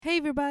Hey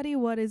everybody,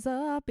 what is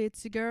up?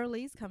 It's your girl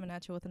Lise coming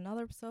at you with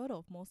another episode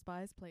of More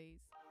Spies Please.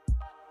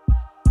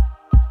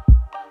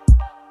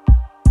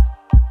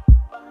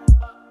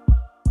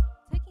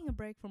 Taking a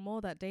break from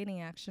all that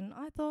dating action,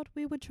 I thought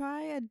we would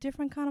try a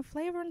different kind of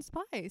flavor and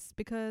spice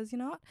because, you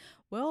know what,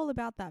 we're all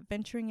about that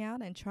venturing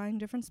out and trying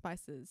different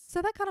spices.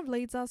 So that kind of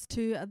leads us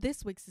to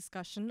this week's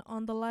discussion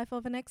on the life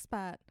of an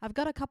expat. I've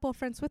got a couple of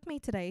friends with me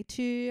today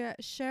to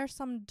share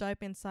some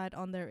dope insight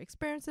on their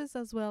experiences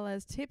as well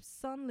as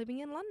tips on living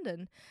in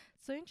London.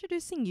 So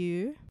introducing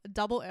you,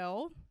 Double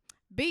L,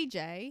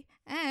 BJ,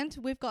 and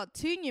we've got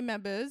two new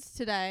members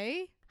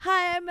today.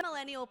 Hi, I'm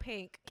Millennial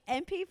Pink,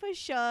 MP for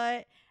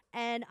short,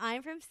 and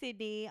I'm from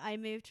Sydney. I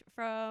moved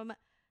from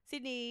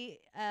Sydney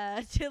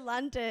to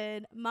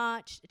London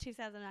March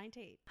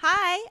 2019.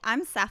 Hi,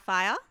 I'm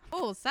Sapphire.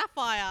 Oh,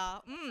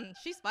 Sapphire.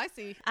 She's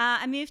spicy.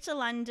 I moved to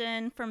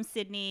London from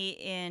Sydney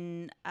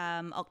in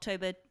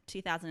October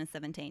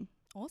 2017.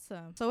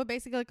 Awesome. So we're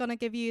basically going to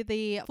give you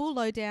the full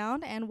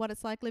lowdown and what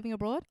it's like living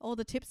abroad. All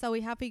the tips that we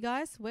have for you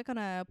guys, we're going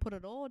to put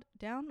it all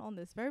down on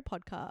this very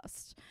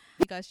podcast.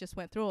 You guys just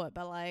went through it,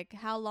 but like,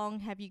 how long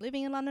have you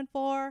living in London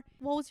for?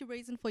 What was your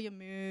reason for your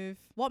move?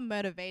 What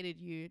motivated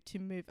you to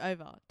move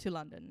over to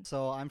London?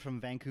 So I'm from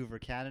Vancouver,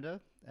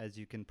 Canada, as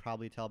you can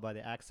probably tell by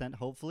the accent,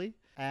 hopefully.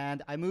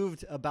 And I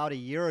moved about a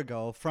year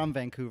ago from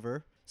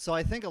Vancouver. So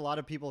I think a lot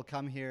of people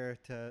come here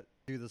to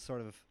do this sort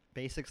of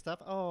basic stuff.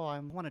 Oh, I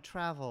want to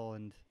travel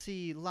and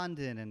see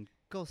London and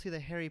go see the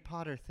Harry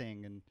Potter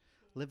thing and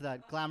live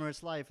that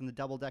glamorous life in the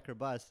double-decker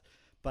bus.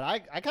 But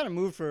I kind of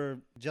moved for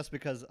just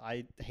because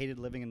I hated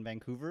living in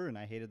Vancouver and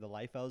I hated the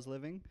life I was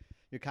living.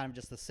 You're kind of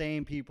just the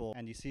same people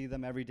and you see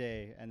them every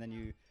day, and then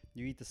you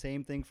eat the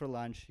same thing for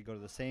lunch, you go to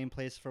the same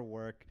place for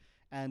work.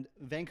 And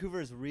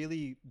Vancouver is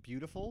really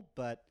beautiful,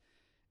 but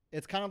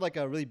it's kind of like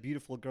a really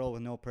beautiful girl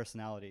with no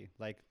personality.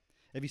 Like,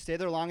 if you stay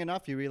there long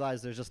enough, you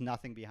realize there's just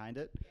nothing behind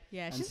it.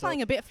 Yeah, And she's so-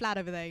 lying a bit flat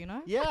over there, you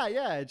know? Yeah.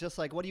 It's just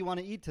like, what do you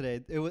want to eat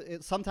today?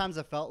 Sometimes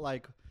I felt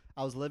like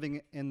I was living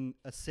in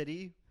a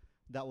city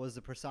that was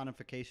the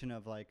personification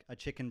of like a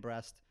chicken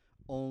breast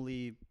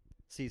only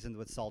seasoned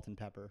with salt and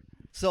pepper.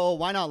 So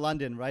why not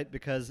London, right?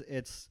 Because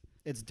it's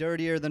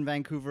dirtier than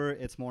Vancouver.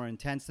 It's more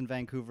intense than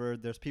Vancouver.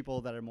 There's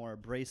people that are more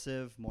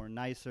abrasive, more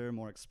nicer,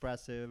 more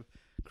expressive,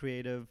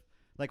 creative.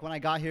 Like when I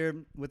got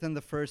here, within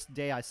the first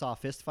day, I saw a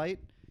fist fight.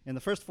 In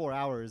the first 4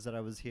 hours that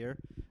I was here,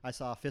 I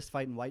saw a fist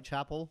fight in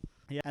Whitechapel.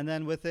 Yeah. And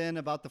then within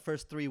about the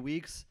first 3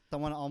 weeks,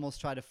 someone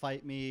almost tried to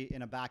fight me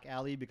in a back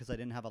alley because I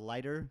didn't have a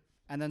lighter.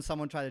 And then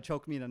someone tried to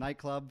choke me in a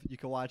nightclub. You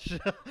can watch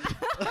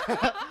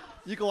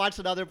you can watch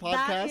another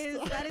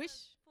podcast. That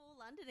is full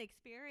London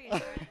experience.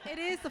 Right? It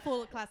is the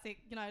full classic,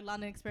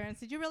 London experience.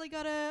 Did you really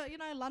go to,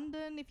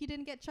 London if you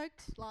didn't get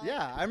choked? Like,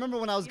 Yeah, I remember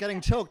when I was getting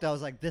choked, I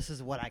was like, this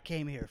is what I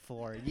came here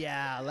for.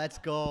 Yeah, let's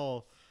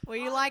go. Were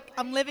you like,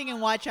 I'm living in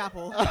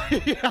Whitechapel?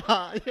 yeah.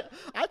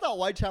 I thought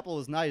Whitechapel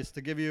was nice.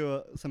 To give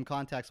you some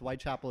context,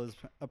 Whitechapel is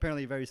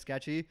apparently very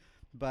sketchy,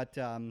 but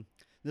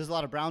there's a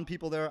lot of brown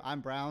people there.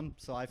 I'm brown,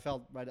 so I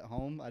felt right at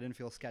home. I didn't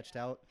feel sketched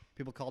out.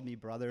 People called me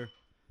brother.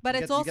 But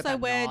You it's get also that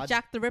where nod.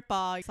 Jack the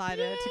Ripper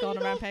decided to go on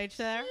a rampage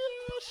there.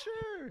 Yeah,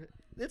 sure.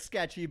 It's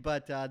sketchy,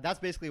 but that's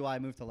basically why I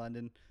moved to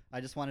London.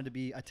 I just wanted to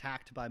be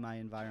attacked by my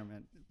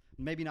environment.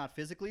 Maybe not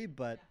physically,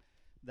 but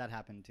that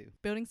happened too.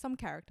 Building some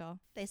character.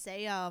 They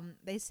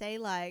say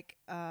like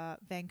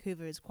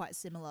Vancouver is quite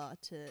similar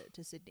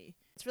to Sydney.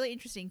 It's really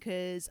interesting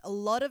because a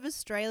lot of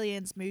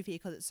Australians move here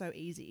because it's so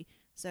easy.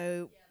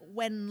 So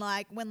when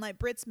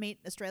Brits meet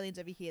Australians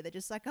over here, they're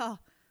just like, oh, are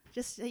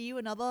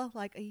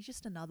you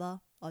just another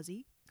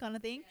Aussie kind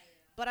of thing?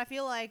 But I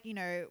feel like,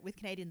 with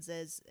Canadians,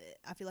 there's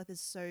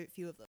so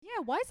few of them.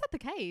 Yeah, why is that the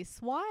case?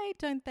 Why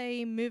don't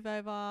they move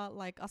over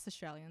like us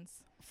Australians?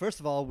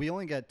 First of all, we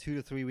only get 2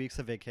 to 3 weeks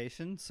of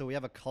vacation, so we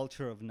have a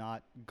culture of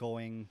not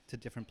going to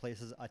different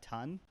places a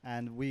ton.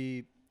 And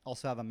we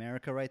also have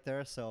America right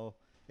there, so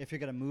if you're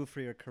going to move for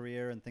your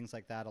career and things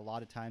like that, a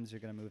lot of times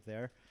you're going to move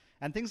there.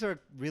 And things are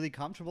really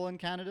comfortable in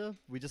Canada.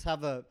 We just have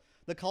the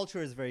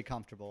culture is very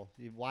comfortable.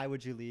 Why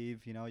would you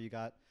leave? You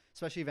got,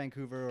 especially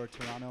Vancouver or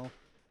Toronto.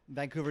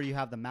 Vancouver, you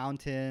have the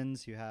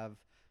mountains, you have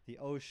the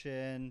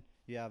ocean,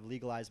 you have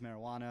legalized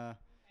marijuana.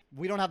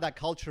 We don't have that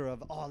culture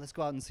of, oh, let's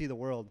go out and see the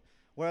world.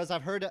 Whereas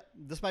I've heard,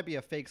 this might be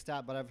a fake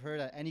stat, but I've heard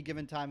at any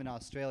given time in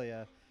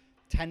Australia,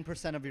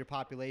 10% of your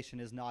population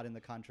is not in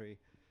the country.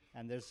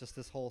 And there's just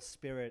this whole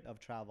spirit of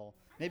travel.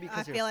 Maybe I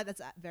because feel like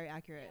that's very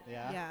accurate.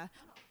 Yeah?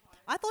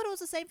 I thought it was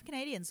the same for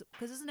Canadians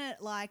because isn't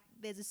it like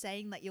there's a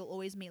saying that you'll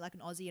always meet like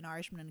an Aussie, an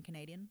Irishman, and a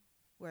Canadian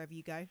wherever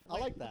you go? I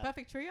like The that.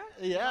 perfect trio?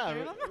 Yeah,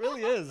 it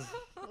really is.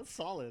 That's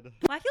solid.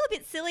 Well, I feel a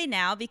bit silly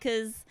now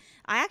because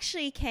I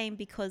actually came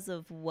because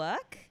of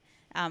work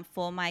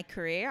for my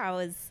career. I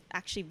was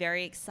actually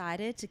very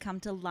excited to come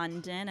to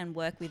London and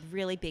work with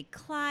really big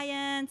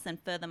clients and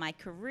further my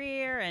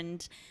career.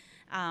 And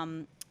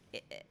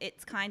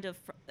it's kind of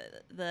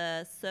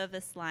the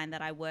service line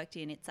that I worked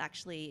in. It's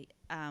actually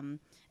an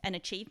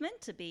achievement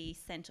to be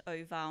sent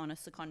over on a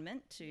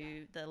secondment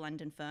to the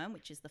London firm,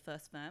 which is the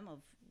first firm of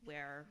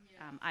where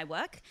I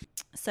work.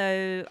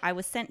 So I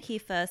was sent here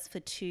first for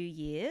 2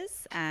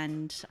 years,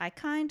 and I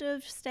kind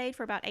of stayed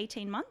for about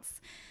 18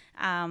 months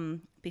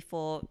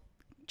before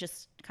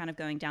just kind of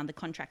going down the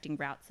contracting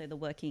route, so the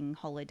working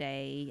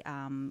holiday,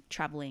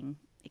 traveling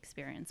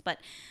experience. But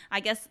I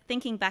guess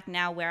thinking back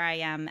now where I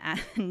am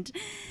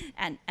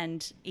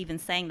and even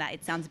saying that,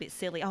 it sounds a bit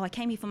silly. Oh, I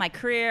came here for my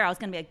career. I was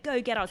going to be a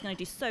go-getter. I was going to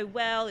do so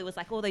well. It was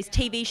like all those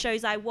TV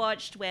shows I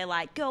watched where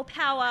like girl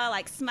power,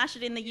 like Smash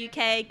It in the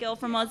UK, Girl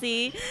from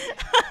Aussie.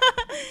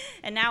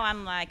 And now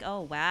I'm like,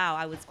 oh, wow,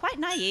 I was quite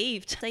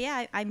naive. So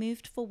yeah, I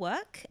moved for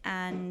work,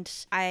 and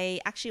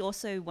I actually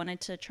also wanted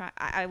to try,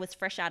 I was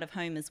fresh out of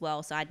home as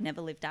well. So I'd never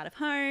lived out of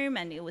home,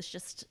 and it was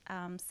just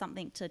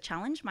something to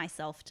challenge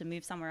myself to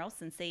move somewhere else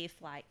and see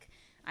if like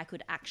I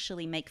could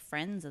actually make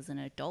friends as an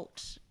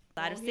adult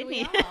out of Here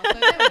we Sydney. are. So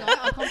there we go.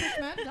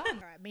 Accomplishment done.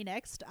 All right, me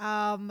next.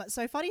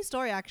 So funny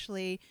story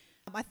actually.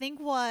 I think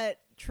what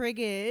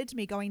triggered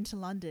me going to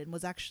London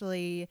was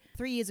actually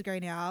 3 years ago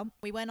now.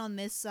 We went on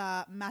this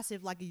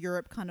massive like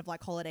Europe kind of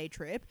like holiday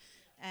trip.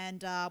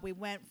 And we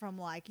went from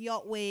like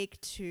Yacht Week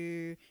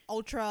to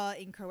Ultra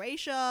in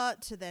Croatia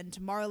to then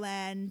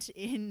Tomorrowland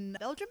in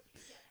Belgium.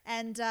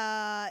 And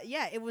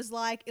yeah, it was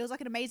like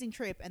an amazing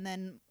trip. And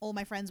then all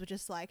my friends were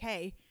just like,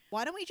 hey,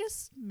 why don't we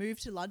just move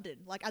to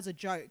London? Like as a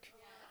joke.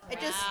 It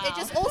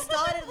just all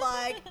started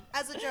like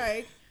as a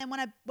joke. And when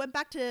I went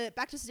back to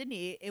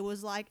Sydney, it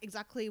was like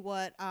exactly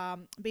what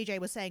BJ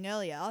was saying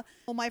earlier.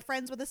 All my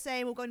friends were the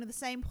same. We were going to the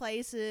same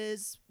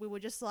places. We were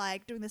just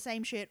like doing the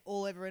same shit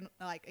all over and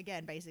like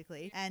again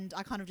basically. And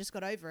I kind of just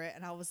got over it,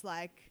 and I was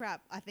like,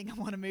 crap, I think I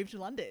want to move to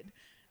London.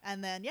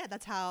 And then yeah,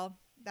 that's how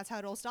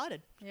it all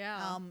started.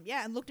 Yeah.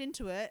 Yeah, and looked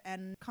into it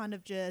and kind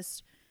of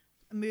just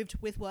moved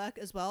with work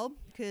as well,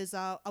 because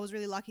I was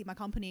really lucky. My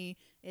company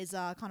is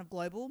kind of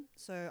global,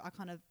 so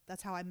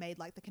that's how I made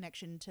like the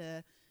connection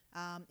to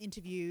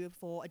interview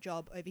for a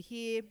job over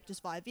here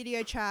just via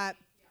video chat,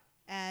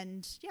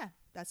 and yeah,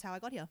 that's how I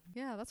got here.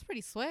 Yeah, that's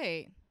pretty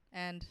sweet.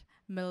 And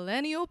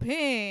Millennial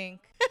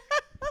Pink.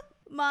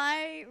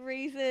 My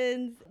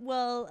reasons,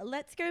 well,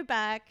 let's go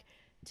back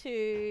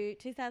to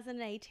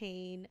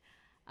 2018.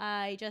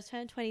 I just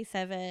turned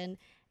 27,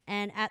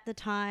 and at the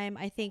time,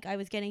 I think I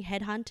was getting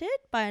headhunted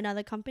by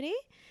another company.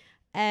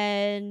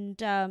 And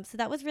so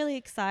that was really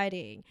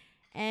exciting.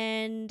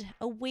 And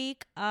a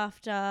week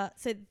after,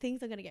 so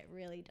things are going to get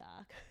really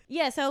dark.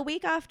 Yeah, so a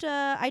week after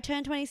I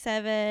turned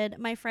 27,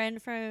 my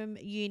friend from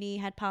uni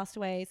had passed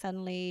away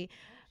suddenly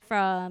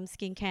from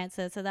skin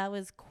cancer. So that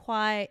was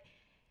quite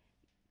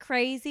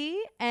crazy.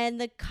 And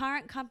the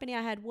current company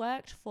I had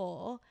worked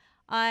for,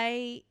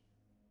 I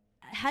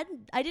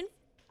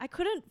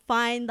couldn't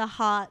find the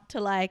heart to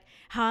like,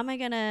 how am I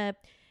going to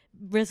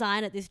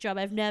resign at this job?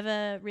 I've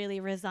never really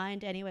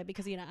resigned anywhere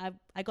because, you know,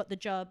 I got the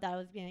job that I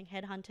was being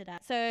headhunted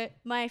at. So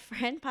my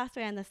friend passed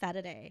away on the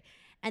Saturday,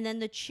 and then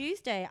the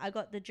Tuesday I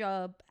got the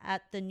job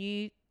at the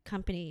new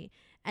company.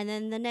 And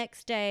then the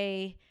next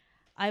day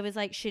I was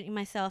like shitting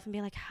myself and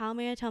being like, how am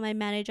I going to tell my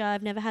manager?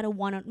 I've never had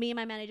me and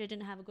my manager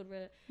didn't have a good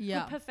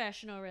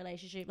professional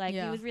relationship. Like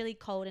he was really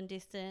cold and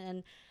distant,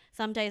 and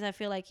some days I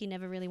feel like he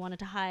never really wanted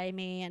to hire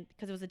me, and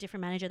because it was a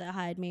different manager that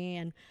hired me.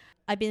 And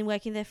I've been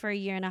working there for a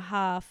year and a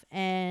half,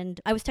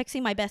 and I was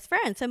texting my best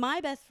friend. So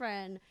my best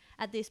friend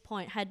at this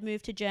point had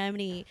moved to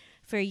Germany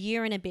for a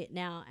year and a bit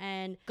now,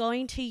 and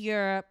going to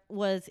Europe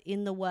was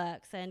in the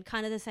works, and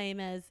kind of the same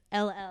as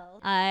LL.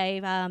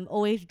 I've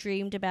always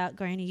dreamed about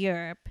going to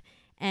Europe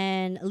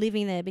and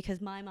living there because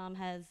my mom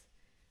has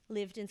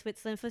lived in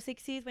Switzerland for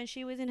 6 years when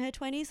she was in her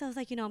 20s. So I was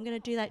like, you know, I'm going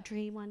to do that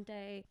dream one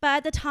day. But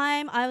at the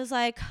time I was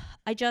like,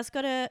 I just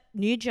got a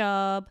new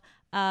job.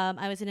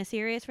 I was in a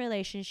serious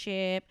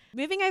relationship.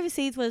 Moving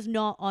overseas was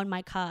not on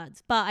my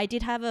cards, but I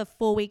did have a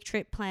 4-week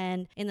trip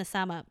planned in the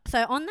summer.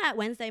 So on that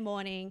Wednesday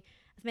morning,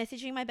 I was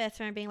messaging my best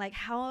friend being like,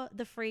 how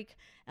the freak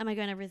am I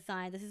going to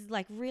resign? This is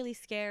like really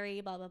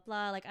scary, blah, blah,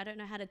 blah. Like, I don't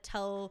know how to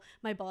tell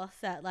my boss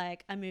that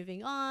like I'm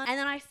moving on. And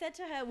then I said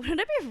to her, wouldn't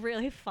it be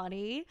really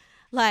funny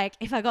like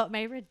if I got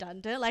made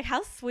redundant? Like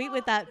how sweet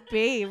would that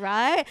be,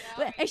 right?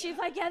 And she's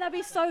like, yeah, that'd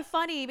be so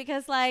funny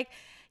because like,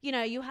 you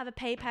know, you have a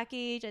pay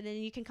package and then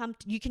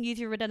you can use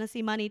your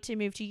redundancy money to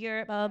move to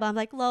Europe, blah, blah, blah. I'm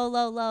like,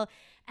 lol.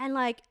 And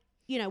like,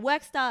 you know,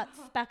 work starts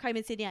back home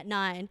in Sydney at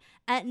 9.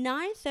 At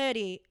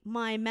 9:30,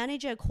 my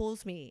manager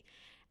calls me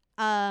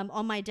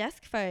on my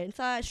desk phone.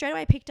 So I straight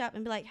away picked up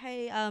and be like,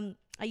 hey,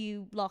 are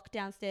you locked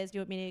downstairs? Do you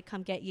want me to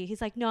come get you?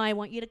 He's like, no, I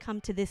want you to come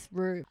to this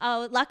room.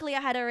 Oh, luckily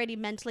I had already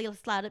mentally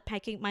started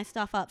packing my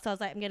stuff up. So I was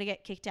like, I'm going to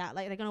get kicked out.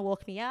 Like they're going to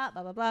walk me out,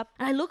 blah, blah, blah.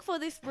 And I looked for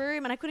this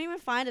room and I couldn't even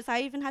find it. So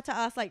I even had to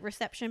ask like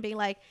reception being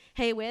like,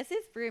 hey, where's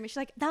this room? And she's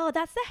like, no,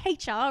 that's the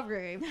HR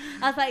room.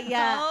 I was like,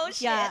 yeah, Oh,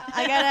 shit. yeah,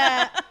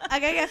 I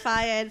gotta get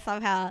fired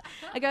somehow.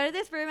 I go to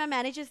this room, my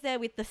manager's there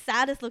with the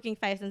saddest looking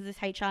face as this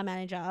HR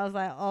manager. I was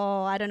like,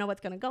 oh, I don't know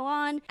what's going to go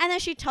on. And then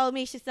she told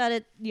me, she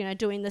started, you know,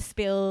 doing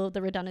the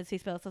redundancy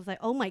spill. So I was like,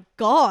 oh my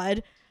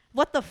God,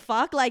 what the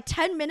fuck? Like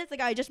 10 minutes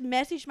ago, I just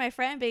messaged my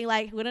friend being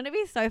like, wouldn't it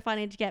be so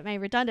funny to get made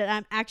redundant?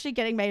 I'm actually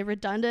getting made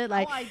redundant.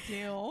 Like,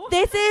 Ideal.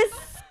 this is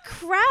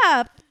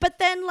crap. But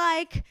then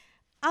like,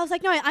 I was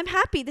like, no, I'm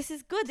happy. This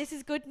is good. This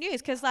is good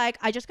news. Cause like,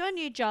 I just got a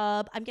new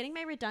job. I'm getting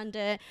made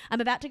redundant.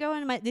 I'm about to go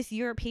on this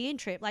European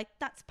trip. Like,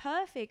 that's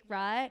perfect,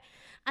 right?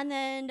 And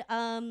then,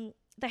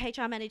 the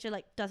HR manager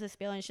like does a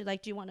spiel and she's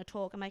like, do you want to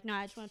talk? I'm like, no,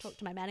 I just want to talk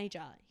to my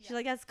manager. She's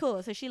like, that's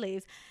cool. So she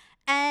leaves.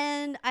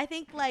 And I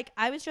think like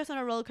I was just on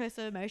a roller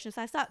coaster of emotions.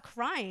 So I start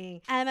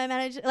crying. And my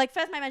manager, like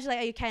first my manager's like,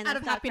 are you okay? And Out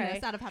then of I start happiness,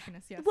 crying. out of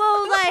happiness, yes.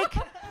 Well, like,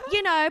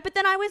 you know, but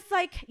then I was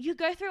like, you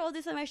go through all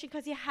this emotion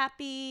because you're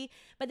happy,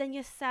 but then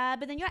you're sad,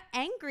 but then you're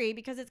angry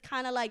because it's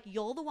kind of like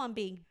you're the one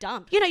being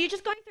dumped. You know, you're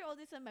just going through all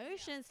these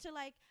emotions to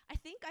like, I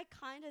think I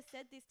kind of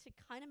said this to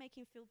kind of make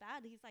him feel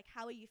bad. He's like,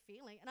 how are you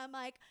feeling? And I'm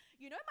like,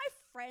 you know, my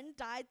friend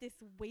died this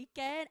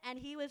weekend and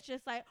he was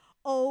just like,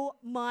 oh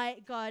my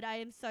God, I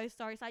am so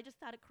sorry. So I just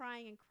started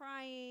crying and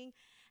crying.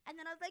 And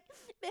then I was like,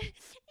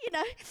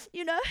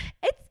 you know,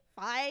 it's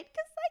fine.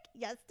 Because, like,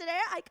 yesterday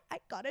I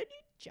got a new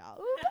job.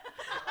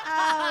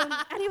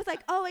 And he was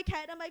like, oh,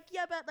 okay. And I'm like,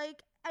 yeah, but,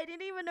 like, I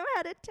didn't even know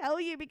how to tell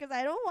you because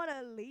I don't want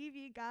to leave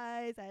you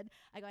guys. And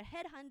I got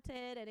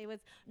headhunted and it was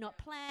not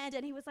planned.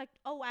 And he was like,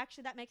 oh,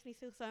 actually, that makes me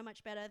feel so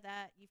much better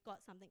that you've got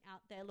something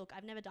out there. Look,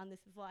 I've never done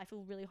this before. I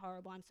feel really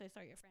horrible. I'm so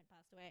sorry your friend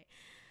passed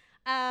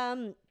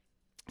away.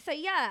 So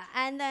yeah,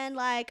 and then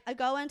like I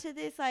go into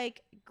this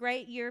like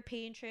great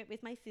European trip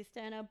with my sister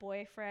and her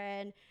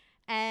boyfriend,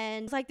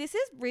 and it's like this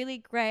is really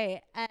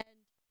great.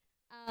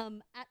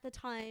 And at the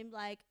time,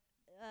 like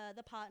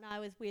the partner I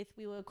was with,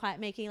 we were quite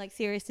making like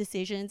serious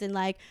decisions and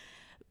like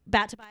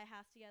about to buy a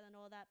house together and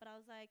all that. But I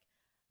was like,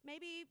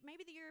 maybe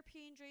the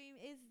European dream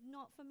is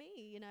not for me,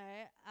 you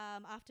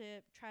know. After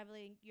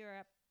traveling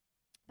Europe,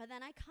 but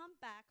then I come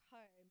back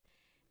home,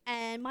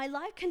 and my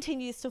life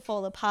continues to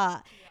fall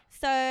apart.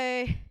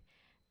 So.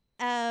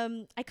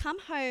 I come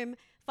home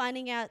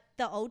finding out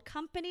the old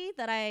company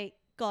that I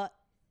got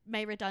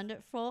made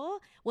redundant for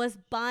was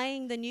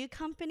buying the new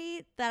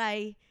company that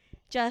I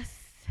just...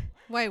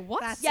 Wait, what?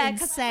 That's Yeah,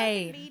 because I work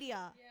in insane.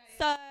 media.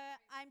 So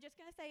I'm just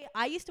going to say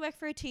I used to work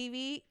for a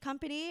TV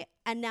company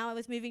and now I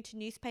was moving to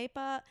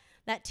newspaper.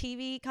 That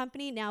TV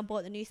company now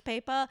bought the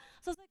newspaper.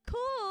 So I was like,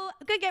 cool,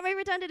 I'm going to get made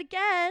redundant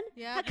again.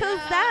 Yeah, How cool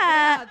is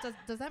that? Yeah.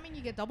 Does that mean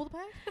you get double the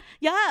pay?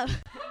 Yeah.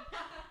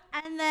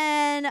 And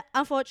then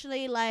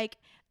unfortunately, like,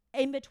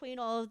 in between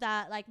all of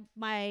that, like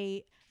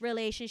my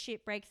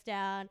relationship breaks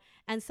down.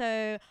 And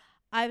so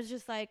I was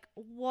just like,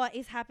 what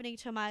is happening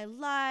to my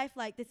life?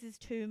 Like, this is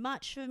too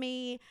much for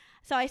me.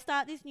 So I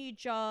start this new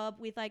job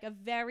with like a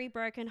very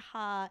broken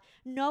heart,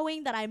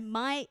 knowing that I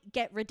might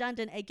get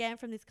redundant again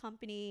from this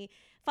company.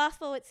 Fast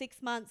forward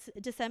 6 months,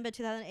 December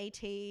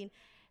 2018,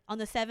 on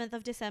the 7th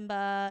of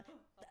December,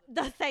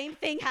 the same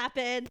thing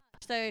happened.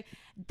 So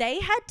they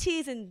had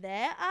tears in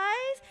their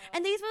eyes,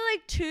 and these were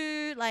like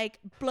two like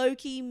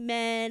blokey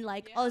men,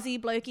 like Aussie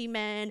blokey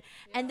men,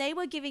 and they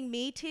were giving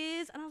me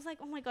tears, and I was like,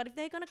 oh my God, if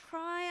they're gonna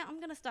cry, I'm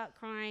gonna start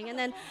crying. And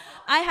then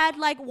I had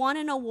like won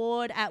an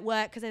award at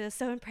work because they were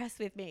so impressed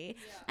with me,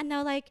 and they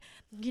were like,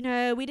 you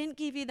know, we didn't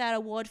give you that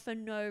award for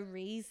no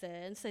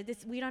reason, so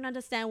we don't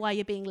understand why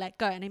you're being let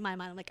go. And in my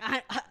mind, I'm like,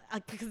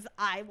 because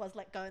I was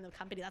let go in the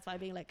company, that's why I'm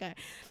being let go.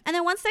 And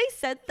then once they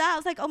said that, I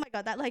was like, oh my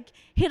God, that like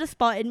hit a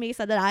spot in me,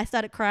 so that I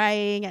started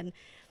crying. And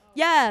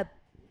yeah,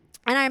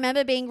 and I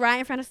remember being right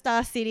in front of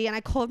Star City, and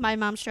I called my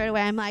mum straight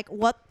away. I'm like,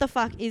 what the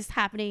fuck is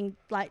happening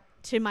like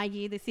to my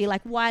year this year?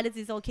 Like, why does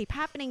this all keep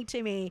happening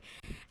to me?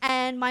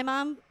 And my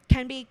mum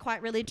can be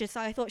quite religious, so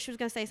I thought she was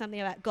going to say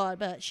something about God,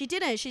 but she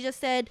didn't. She just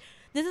said,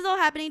 this is all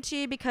happening to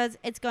you because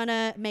it's going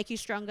to make you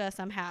stronger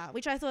somehow,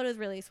 which I thought was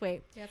really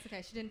sweet. Yeah, it's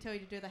okay. She didn't tell you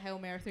to do the Hail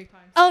Mary 3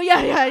 times. Oh,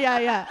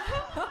 yeah.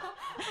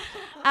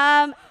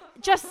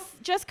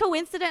 Just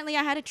coincidentally,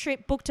 I had a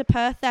trip booked to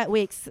Perth that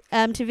week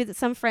to visit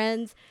some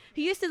friends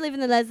who used to live in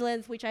the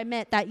Netherlands, which I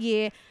met that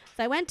year.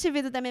 So I went to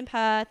visit them in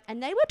Perth,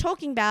 and they were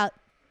talking about,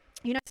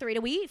 you know,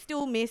 Sarita, we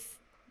still miss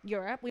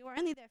Europe. We were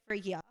only there for a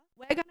year.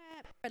 We're going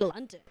to go to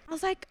London. I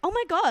was like, oh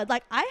my God,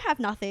 like I have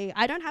nothing.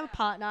 I don't have a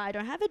partner. I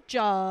don't have a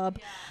job.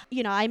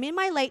 You know, I'm in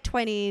my late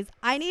 20s.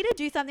 I need to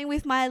do something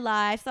with my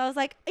life. So I was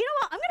like, you know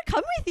what? I'm going to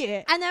come with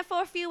you. And then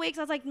for a few weeks,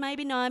 I was like,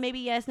 maybe not, maybe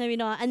yes, maybe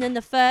not. And then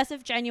the 1st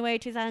of January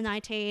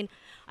 2019,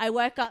 I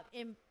woke up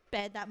in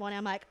bed that morning.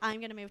 I'm like, I'm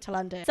going to move to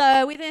London.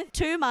 So within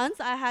 2 months,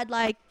 I had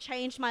like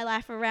changed my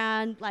life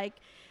around, like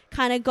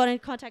kind of got in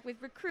contact with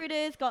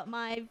recruiters, got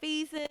my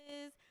visas.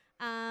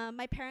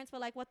 My parents were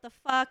like, what the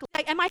fuck?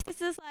 Like, and my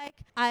sister's like,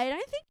 I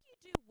don't think you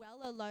do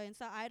well alone,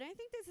 so I don't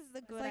think this is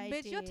a good It's like,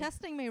 idea. bitch, you're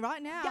testing me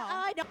right now. Yeah,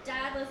 I know.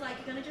 Dad was like,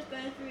 you're gonna just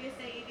burn through your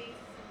savings.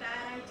 It's a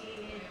bad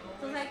idea.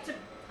 So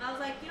I was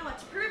like, you know what?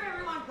 To prove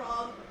everyone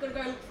wrong, I'm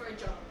gonna go look for a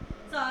job.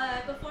 So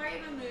before I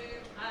even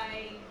moved,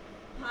 I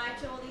applied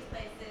to all these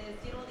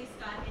places, did all these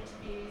Skype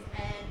interviews,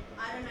 and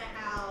I don't know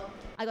how.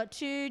 I got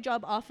 2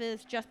 job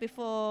offers just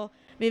before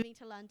moving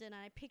to London, and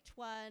I picked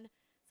one.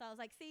 So I was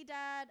like, see,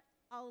 Dad,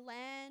 I'll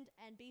land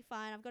and be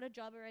fine. I've got a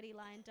job already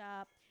lined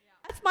up.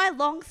 That's my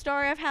long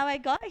story of how I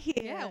got here.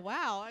 Yeah,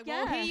 wow.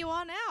 Yeah. Well, here you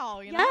are now,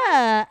 you know?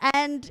 Yeah,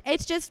 and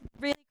it's just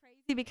really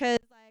crazy because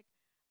like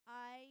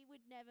I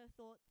would never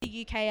thought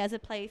the UK as a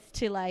place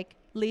to like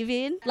live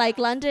in. Like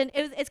London,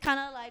 it's kind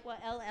of like what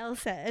LL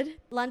said.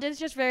 London's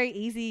just very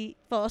easy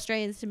for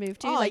Australians to move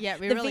to. Oh, like yeah,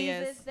 it the really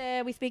visas is.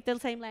 there, we speak the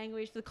same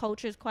language, the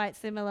culture is quite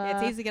similar.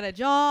 It's easy to get a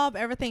job.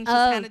 Everything's just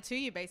Oh. handed to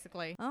you,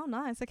 basically. Oh,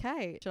 nice.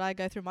 Okay. Should I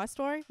go through my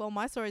story? Well,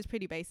 my story is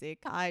pretty basic.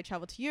 I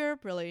traveled to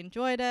Europe, really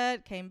enjoyed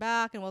it, came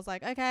back and was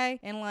like, okay,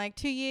 in like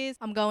 2 years,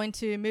 I'm going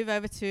to move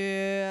over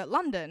to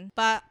London.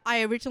 But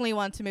I originally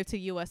wanted to move to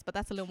US, but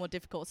that's a little more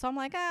difficult. So I'm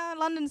like,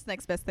 London's the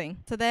next best thing.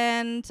 So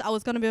then I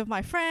was going to move with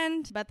my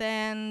friend, but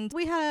then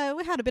we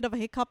had a bit of a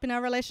hiccup in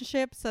our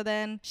relationship. So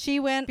then she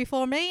went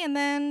before me, and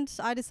then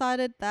I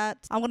decided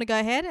that I'm going to go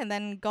ahead and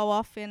then go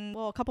off in,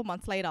 well, a couple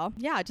months later.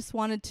 Yeah, I just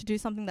wanted to do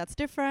something that's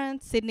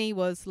different. Sydney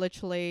was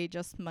literally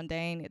just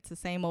mundane. It's the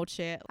same old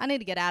shit. I need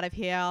to get out of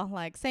here.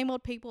 Like, same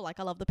old people. Like,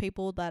 I love the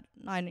people that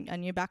I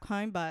knew back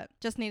home, but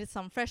just needed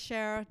some fresh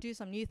air, do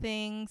some new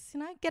things,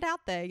 get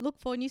out there, look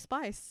for new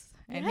spice.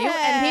 And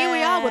here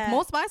we are with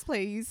more spice,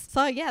 please.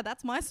 So yeah,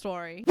 that's my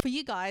story. For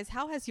you guys,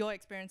 how has your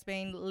experience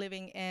been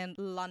living in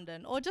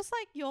London, or just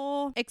like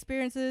your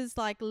experiences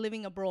like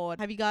living abroad?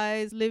 Have you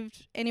guys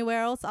lived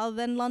anywhere else other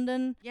than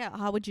London? Yeah,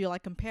 how would you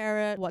like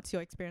compare it? What's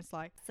your experience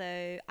like?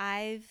 So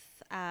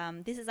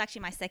this is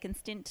actually my second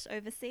stint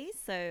overseas.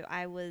 So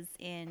I was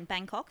in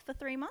Bangkok for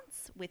 3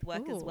 months with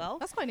work as Ooh, well.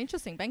 That's quite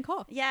interesting,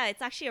 Bangkok. Yeah,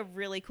 it's actually a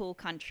really cool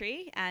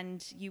country,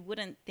 and you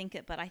wouldn't think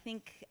it, but I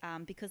think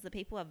because the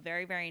people are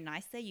very, very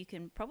nice there, you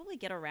can probably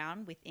get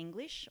around with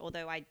English,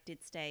 although I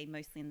did stay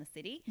mostly in the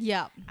city.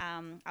 Yeah.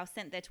 I was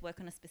sent there to work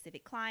on a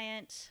specific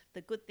client.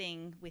 The good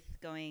thing with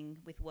going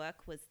with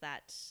work was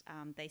that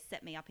they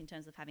set me up in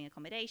terms of having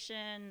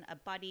accommodation, a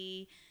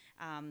buddy.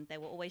 They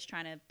were always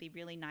trying to be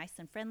really nice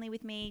and friendly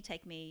with me,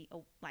 take me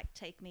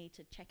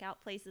to check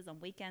out places on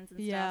weekends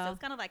and stuff. So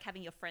it's kind of like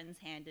having your friends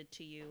handed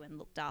to you and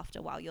looked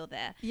after while you're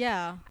there.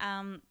 Yeah.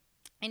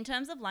 In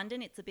terms of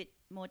London, it's a bit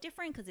more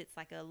different because it's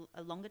like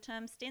a longer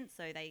term stint.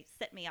 So they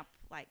set me up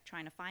like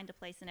trying to find a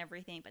place and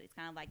everything, but it's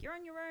kind of like you're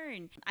on your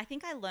own. I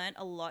think I learned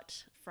a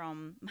lot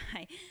from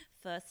my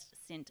first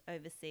stint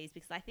overseas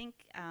because I think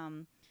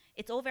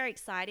it's all very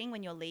exciting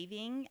when you're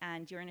leaving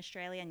and you're in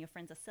Australia and your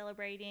friends are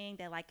celebrating.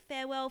 They're like,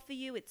 farewell for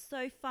you. It's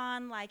so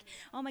fun. Like,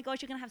 oh my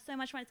gosh, you're going to have so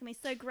much fun. It's going to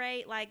be so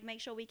great. Like,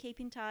 make sure we keep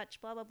in touch,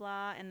 blah, blah,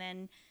 blah. And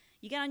then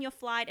you get on your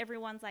flight.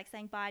 Everyone's like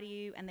saying bye to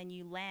you. And then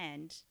you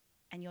land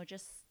and you're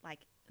just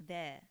like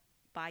there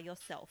by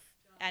yourself.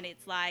 And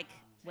it's like,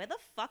 where the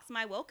fuck's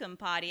my welcome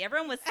party?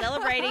 Everyone was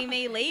celebrating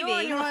me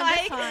leaving. You're on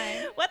like, that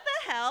time. what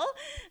the hell?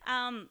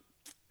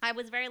 I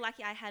was very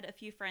lucky. I had a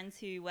few friends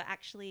who were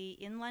actually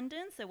in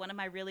London. So one of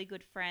my really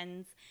good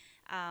friends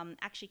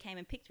actually came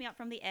and picked me up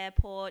from the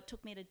airport,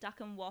 took me to Duck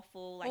and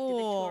Waffle, did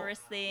the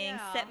tourist thing,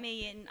 set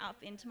me up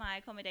into my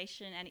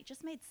accommodation. And it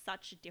just made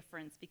such a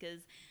difference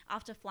because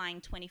after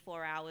flying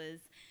 24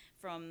 hours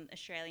from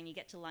Australia and you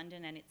get to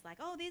London and it's like,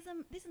 oh, this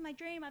is my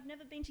dream. I've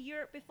never been to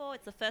Europe before.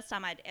 It's the first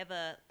time I'd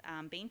ever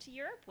been to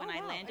Europe when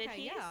I landed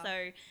here. Yeah.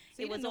 So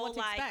it was all like, oh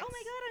my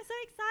God, I'm so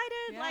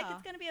excited. Like,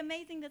 it's going to be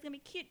amazing. There's going to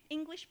be cute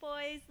English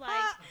boys,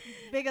 like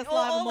biggest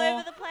all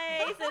over the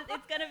place.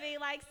 It's going to be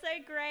like so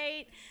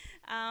great.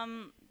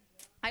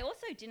 I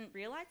also didn't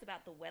realize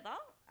about the weather.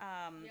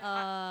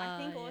 I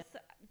think also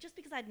just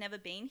because I'd never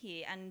been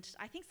here, and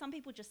I think some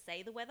people just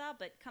say the weather,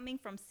 but coming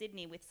from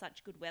Sydney with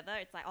such good weather,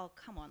 it's like, oh,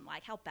 come on,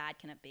 like how bad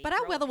can it be? But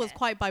our weather was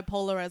quite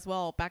bipolar as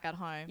well back at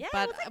home. Yeah,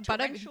 but, it was like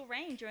torrential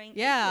rain during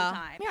Easter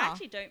time. Yeah. I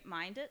actually don't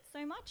mind it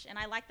so much, and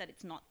I like that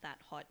it's not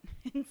that hot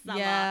in summer.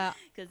 Yeah.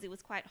 Because it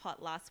was quite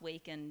hot last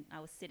week, and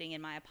I was sitting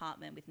in my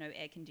apartment with no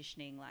air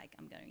conditioning, like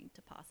I'm going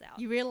to pass out.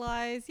 You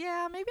realise,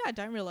 maybe I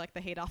don't really like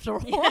the heat after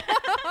all.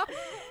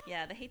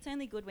 Yeah, the heat's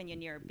only good when you're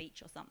near a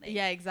beach or something.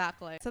 Yeah,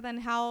 exactly. So then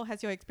how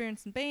has your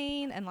experience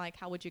been, and like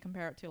how would you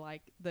compare it to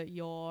like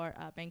your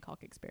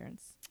Bangkok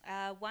experience?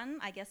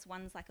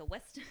 One's like a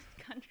Western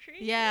country.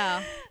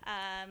 Yeah.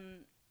 I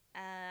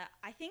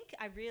think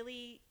I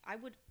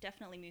would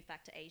definitely move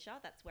back to Asia.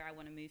 That's where I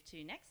want to move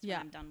to next when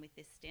I'm done with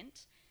this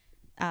stint.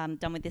 I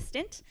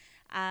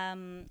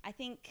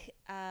think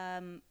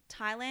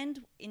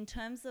Thailand in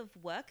terms of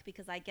work,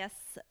 because I guess,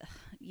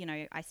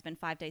 I spend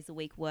 5 days a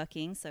week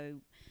working, so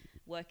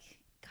work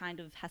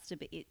kind of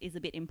is a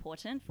bit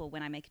important for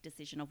when I make a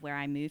decision of where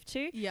I move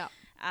to. Yeah.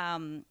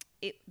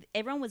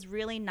 Everyone was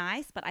really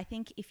nice, but I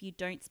think if you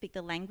don't speak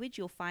the language,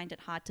 you'll find it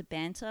hard to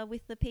banter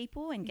with the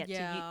people and get to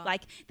you.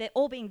 Like, they're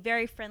all being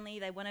very friendly.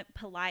 They want it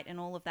polite and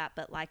all of that,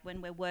 but like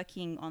when we're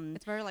working on,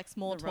 it's very like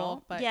small the role,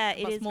 talk, but yeah,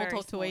 it but is small very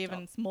talk small to talk.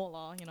 even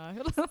smaller,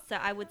 So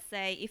I would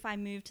say if I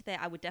moved there,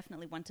 I would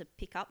definitely want to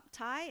pick up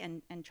Thai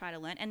and try to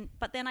learn.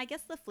 But then I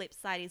guess the flip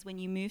side is when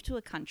you move to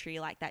a country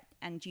like that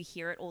and you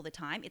hear it all the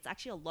time, it's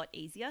actually a lot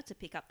easier to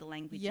pick up the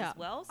language as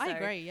well. So I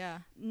agree.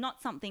 Yeah.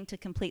 not something to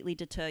completely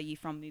deter you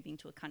from moving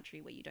to a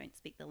country where you don't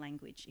speak the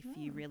language if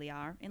you really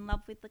are in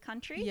love with the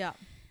country. Yeah.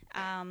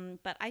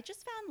 But I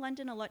just found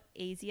London a lot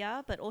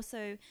easier. But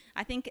also,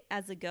 I think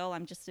as a girl,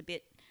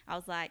 I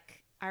was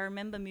like, I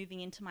remember moving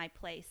into my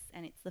place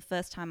and it's the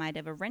first time I'd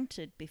ever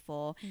rented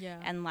before. Yeah.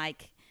 And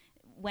like,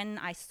 when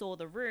I saw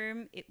the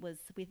room, it was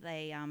with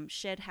a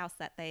shared house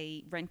that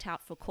they rent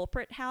out for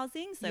corporate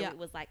housing. So Yeah. it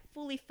was like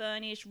fully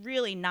furnished,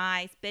 really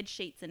nice, bed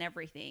sheets and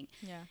everything.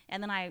 Yeah.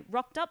 And then I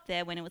rocked up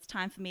there when it was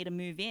time for me to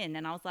move in,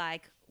 and I was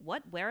like,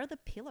 "What? Where are the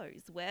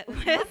pillows? Where's the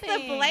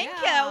nothing, blanket?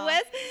 yeah.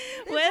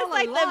 Where's all a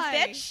like the lie.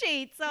 bed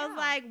sheets?" I was Yeah.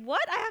 like,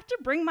 "What? I have to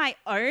bring my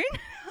own?"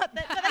 So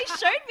they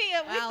showed me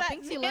it with Wow, that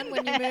things you bin learn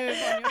when you there.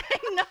 move on your-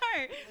 I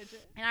know.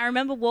 And I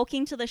remember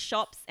walking to the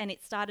shops, and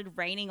it started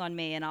raining on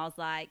me, and I was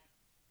like,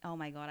 "Oh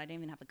my god, I don't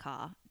even have a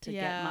car to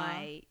Yeah. get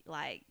my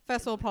like."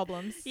 First world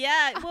problems.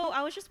 Yeah, well,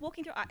 I was just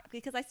walking through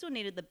because I still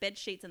needed the bed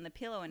sheets and the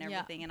pillow and Yeah.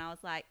 everything, and I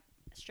was like,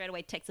 straight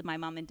away texted my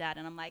mum and dad,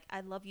 and I'm like,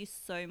 "I love you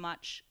so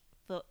much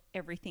for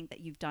everything that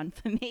you've done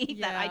for me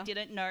that I Yeah.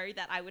 didn't know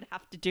that I would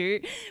have to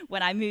do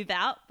when I move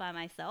out by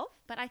myself."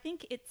 But I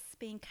think it's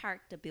been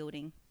character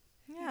building.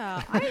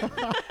 Yeah.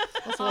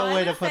 That's one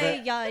way to put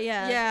it. Yeah.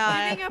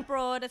 Yeah. Living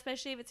abroad,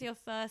 especially if it's your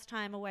first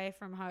time away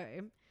from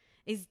home,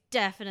 is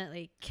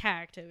definitely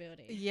character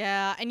building.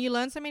 Yeah, and you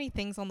learn so many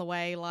things on the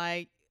way,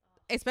 like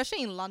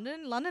especially in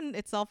London. London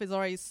itself is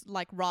always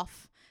like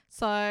rough.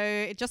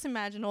 So just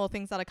imagine all the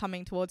things that are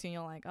coming towards you and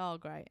you're like, oh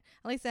great.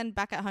 At least then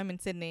back at home in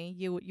Sydney,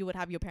 you would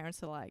have your parents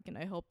to like, you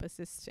know, help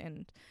assist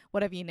and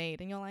whatever you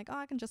need. And you're like, oh,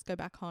 I can just go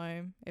back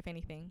home if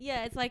anything.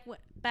 Yeah, it's like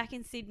back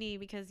in Sydney,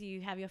 because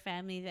you have your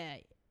family there,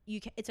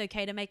 it's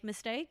okay to make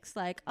mistakes.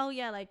 Like, oh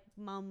yeah, like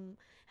mum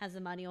has the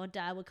money, or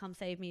dad will come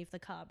save me if the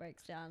car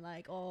breaks down.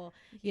 Like, or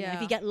you know, if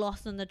Yeah. you get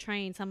lost on the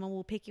train, someone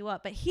will pick you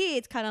up. But here,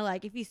 it's kind of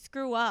like if you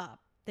screw up,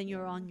 then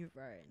you're on your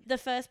own. The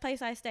first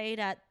place I stayed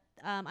at,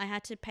 I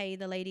had to pay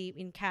the lady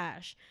in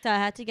cash, so I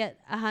had to get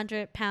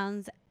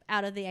 £100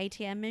 out of the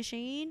ATM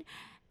machine,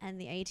 and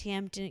the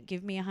ATM didn't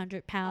give me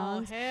 £100.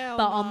 hell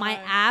But on my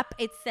no. app,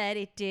 it said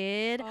it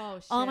did. Oh,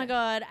 shit. Oh my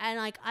god! And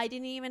like, I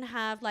didn't even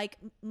have like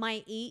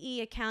my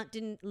EE account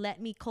didn't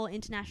let me call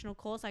international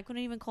calls. So I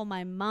couldn't even call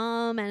my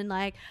mum, and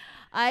like,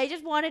 I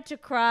just wanted to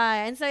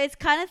cry. And so it's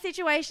kind of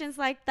situations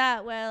like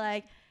that where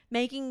like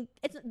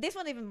this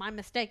wasn't even my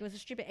mistake. It was a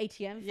stupid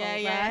ATM fault. Yeah,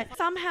 yeah. Right?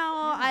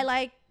 Somehow I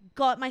like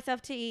got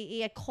myself to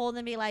EE. I called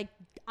them, be like,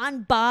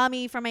 unbar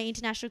me from my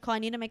international call. I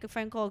need to make a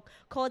phone call.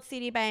 Called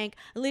Citibank.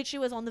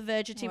 Literally was on the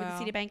verge of tea with Wow.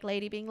 the Citibank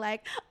lady being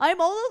like, I'm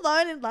all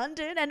alone in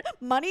London and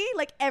money,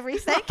 like every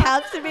cent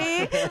counts to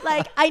me.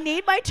 Like, I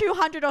need my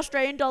 200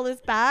 Australian dollars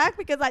back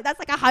because like that's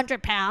like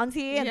 £100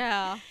 here. And,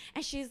 Yeah.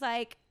 and she's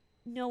like,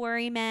 no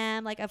worry,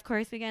 ma'am. Like, of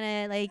course we're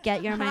gonna like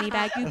get your money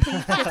back. You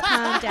please just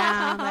calm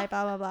down. Like,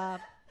 blah blah blah.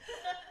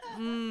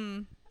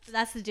 So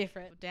that's the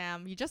difference.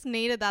 Damn, you just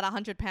needed that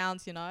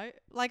 £100, you know?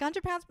 Like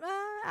 £100,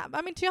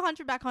 I mean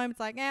 200 back home, it's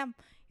like, yeah,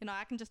 you know,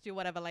 I can just do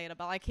whatever later.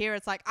 But like here,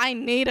 it's like, I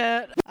need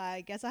it.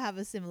 I guess I have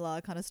a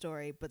similar kind of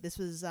story, but this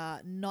was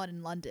not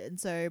in London.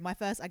 So my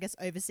first, I guess,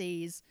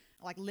 overseas,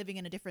 like living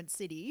in a different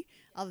city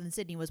other than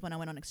Sydney, was when I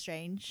went on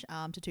exchange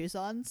to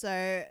Tucson.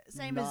 So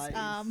same Nice.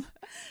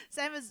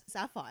 as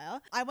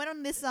Sapphire. I went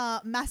on this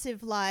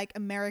massive like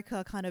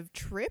America kind of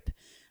trip.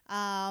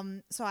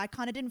 So I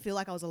kind of didn't feel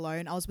like I was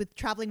alone. I was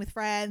traveling with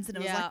friends, and it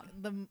was Yeah.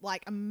 like the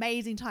like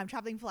amazing time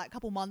traveling for like a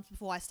couple months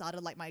before I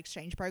started like my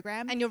exchange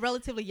program. And you're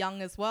relatively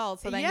young as well.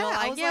 So then you're I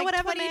like, was yeah,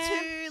 whatever, 22,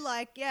 man.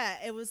 like, yeah,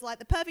 it was like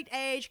the perfect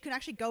age. You could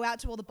actually go out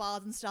to all the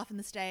bars and stuff in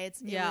the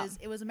States. Yeah.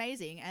 It was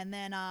amazing. And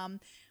then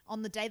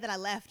on the day that I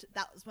left,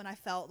 that was when I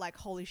felt like,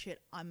 holy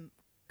shit, I'm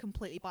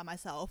completely by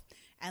myself.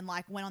 And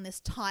like went on this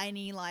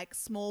tiny like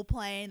small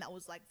plane that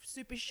was like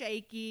super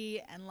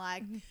shaky, and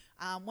like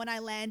when I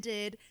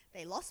landed,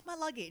 they lost my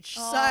luggage.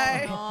 Oh,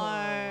 So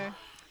no.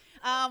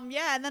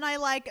 yeah, and then I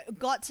like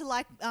got to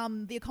like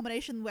the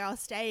accommodation where I was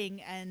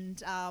staying,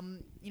 and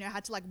you know,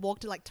 had to like walk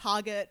to like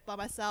Target by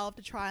myself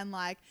to try and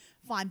like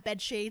find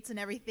bed sheets and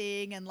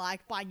everything, and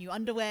like buy new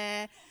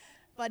underwear.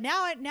 But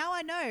now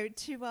I know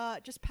to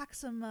just pack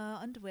some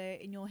underwear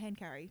in your hand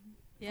carry.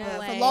 Yeah.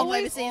 For long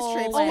Always- overseas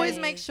trips. Always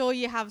make sure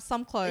you have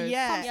some clothes.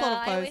 Yeah. Some Yeah, sort of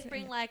I clothes. always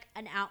bring like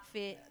an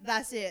outfit.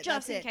 That's it.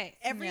 Just that's in it. case.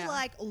 Every Yeah.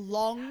 like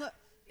long,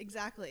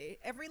 exactly.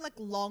 Every like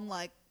long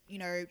like, you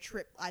know,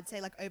 trip, I'd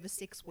say like over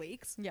 6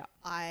 weeks. Yeah.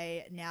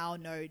 I now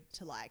know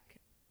to like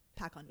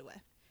pack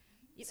underwear.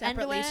 Your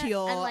Separately underwear to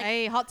your- and, like,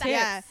 Hey, hot tips.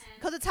 Yeah,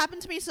 because it's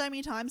happened to me so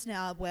many times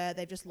now where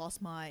they've just lost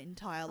my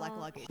entire like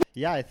luggage.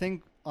 Yeah, I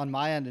think on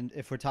my end, and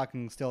if we're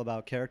talking still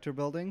about character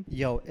building,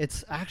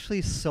 it's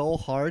actually so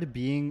hard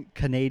being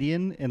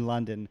Canadian in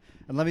London.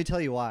 And let me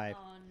tell you why.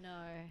 Oh no.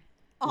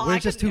 Oh, We're I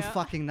just could- too yeah.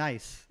 fucking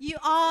nice. You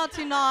are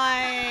too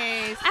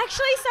nice.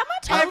 Actually,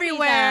 someone told me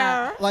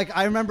that. Everywhere. Like,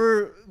 I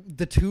remember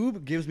the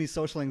tube gives me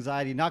social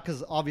anxiety, not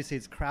because obviously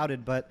it's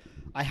crowded, but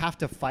I have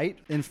to fight.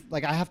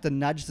 Like, I have to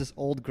nudge this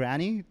old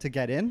granny to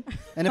get in.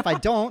 And if I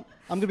don't,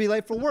 I'm going to be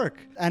late for work.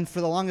 And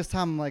for the longest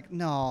time, I'm like,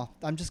 no,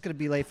 I'm just going to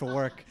be late for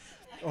work.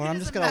 Or I'm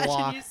just going to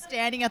Imagine walk. you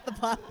standing at the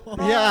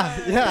platform.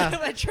 Yeah.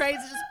 Where trains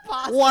are just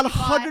passing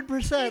by.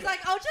 100%. He's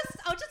like, I'll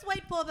just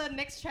wait for the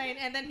next train,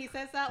 and then he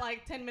says that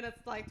like 10 minutes,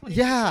 like 20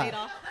 Yeah,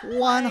 minutes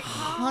later.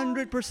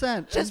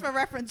 100%. Just for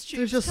reference,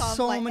 There's tubes just come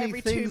so like many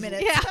every things. 2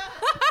 minutes. Yeah.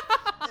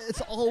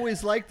 It's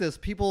always like this.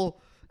 People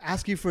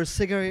ask you for a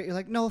cigarette. You're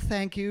like, no,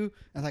 thank you.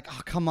 And like,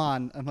 oh, come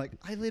on. I'm like,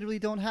 I literally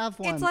don't have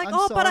one. It's like,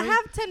 I'm but I sorry."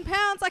 have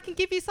 £10. I can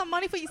give you some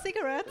money for your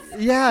cigarettes.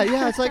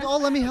 Yeah. It's like, oh,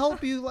 let me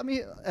help you.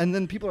 And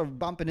then people are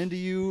bumping into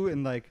you.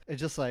 And like, it's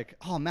just like,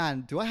 oh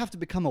man, do I have to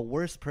become a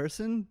worse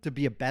person to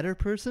be a better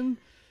person?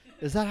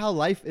 Is that how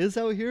life is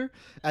out here?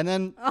 And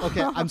then,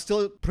 okay, I'm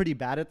still pretty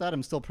bad at that.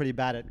 I'm still pretty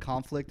bad at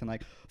conflict and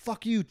like,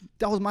 fuck you.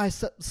 That was my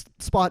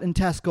spot in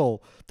Tesco.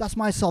 That's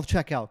my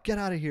self-checkout. Get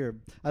out of here.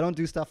 I don't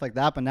do stuff like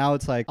that. But now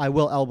it's like, I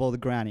will elbow the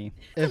granny.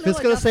 If it's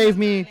going to save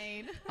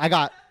me, I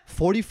got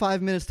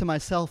 45 minutes to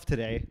myself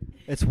today.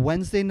 It's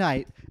Wednesday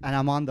night and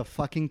I'm on the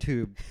fucking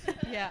tube.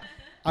 Yeah.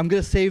 I'm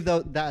going to save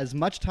that as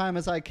much time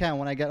as I can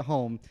when I get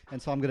home. And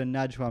so I'm going to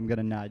nudge who I'm going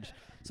to nudge.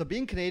 So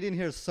being Canadian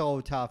here is so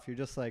tough. You're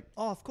just like,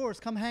 oh, of course,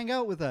 come hang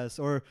out with us.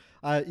 Or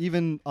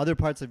even other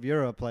parts of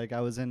Europe. Like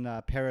I was in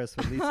Paris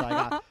with Lisa. I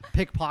got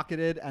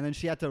pickpocketed, and then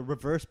she had to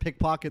reverse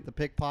pickpocket the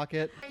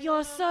pickpocket.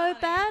 You're so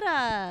bad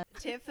at.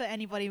 Tip for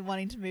anybody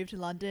wanting to move to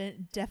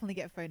London, definitely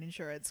get phone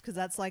insurance because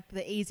that's like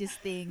the easiest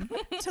thing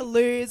to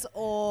lose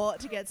or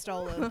to get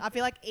stolen. I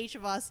feel like each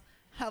of us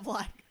have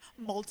like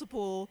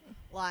multiple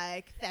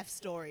like theft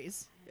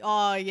stories.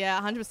 Oh,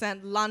 yeah, 100%.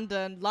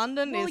 London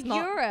Well, is not...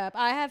 Europe.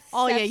 I have.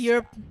 Oh, yeah,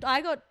 Europe.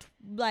 I got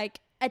like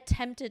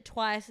attempted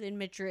twice in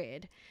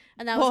Madrid,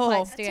 and that was Whoa.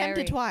 quite scary.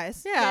 Attempted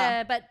twice.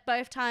 Yeah, but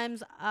both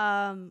times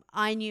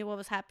I knew what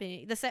was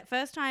happening. The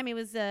first time it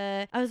was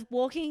I was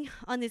walking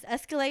on this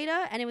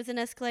escalator, and it was an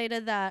escalator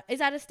that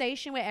is at a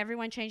station where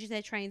everyone changes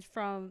their trains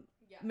from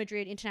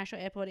Madrid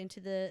International Airport into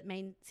the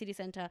main city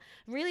centre.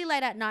 Really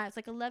late at night. It's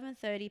like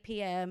 11:30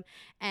 p.m.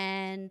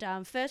 and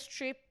first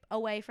trip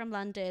away from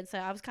London, so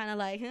I was kind of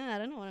like, I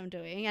don't know what I'm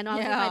doing, and I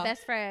was with my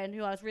best friend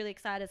who I was really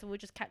excited, so we were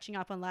just catching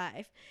up on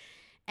life.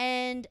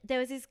 And there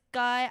was this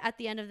guy at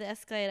the end of the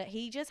escalator.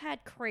 He just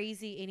had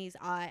crazy in his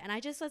eye, and I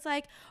just was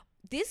like,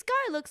 this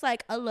guy looks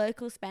like a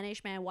local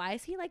Spanish man. Why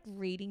is he like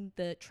reading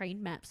the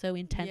train map so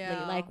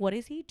intently? Like, what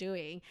is he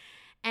doing?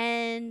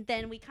 And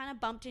then we kind of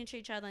bumped into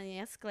each other on the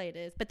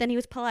escalators, but then he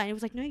was polite and he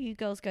was like, no, you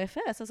girls go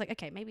first. I was like,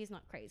 okay, maybe he's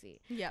not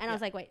crazy. And I was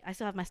like, wait, I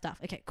still have my stuff.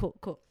 Okay,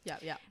 cool.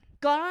 Yeah.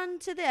 Got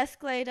onto the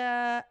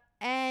escalator,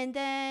 and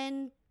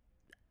then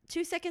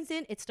 2 seconds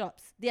in, it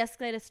stops. The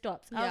escalator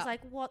stops. I was like,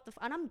 what the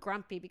and I'm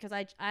grumpy because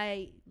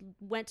I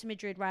went to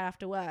Madrid right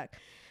after work.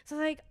 So I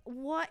was like,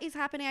 what is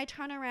happening? I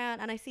turn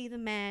around and I see the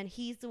man.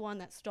 He's the one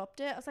that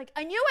stopped it. I was like,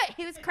 I knew it.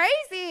 He was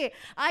crazy.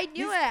 I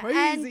knew it. Crazy.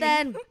 And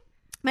then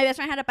my best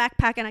friend had a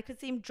backpack, and I could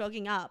see him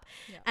jogging up.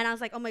 And I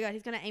was like, oh my God,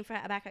 he's going to aim for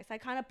a backpack. So I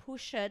kind of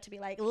pushed her to be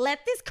like,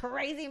 let this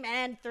crazy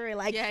man through.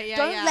 Like,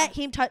 don't let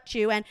him touch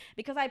you. And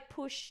because I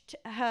pushed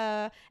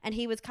her and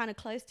he was kind of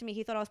close to me,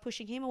 he thought I was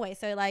pushing him away.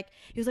 So like,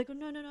 he was like, oh,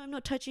 no, I'm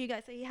not touching you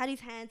guys. So he had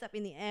his hands up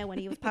in the air when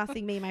he was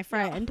passing me, my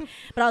friend.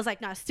 But I was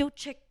like, no, still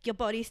check your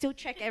body, still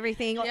check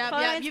everything.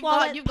 You've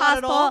wallet, got passport.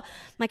 it all. I'm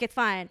like, it's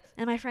fine.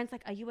 And my friend's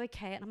like, are you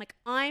okay? And I'm like,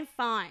 I'm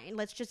fine.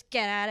 Let's just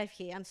get out of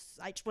here.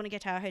 I just want to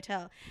get to our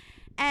hotel.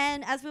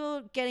 And as we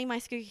were getting my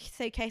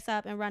suitcase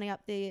up and running up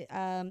the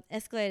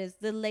escalators,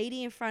 the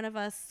lady in front of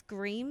us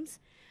screams.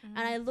 And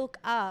I look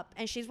up,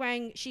 and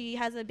she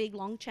has a big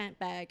Longchamp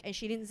bag, and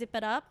she didn't zip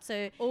it up.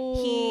 So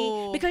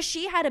because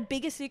she had a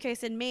bigger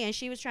suitcase than me, and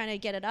she was trying to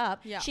get it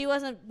up, she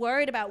wasn't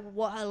worried about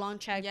what her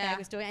Longchamp bag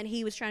was doing, and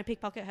he was trying to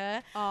pickpocket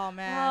her. Oh,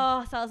 man.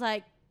 Oh, so I was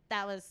like,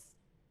 that was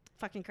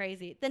fucking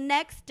crazy. The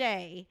next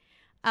day,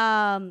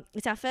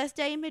 it's our first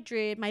day in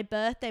Madrid. My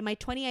birthday, my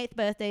 28th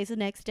birthday is the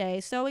next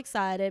day. So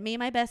excited. Me and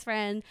my best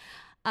friend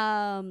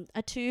are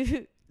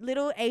two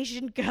little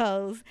Asian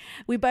girls.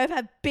 We both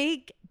have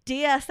big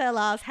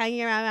DSLRs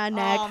hanging around our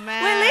neck. Oh,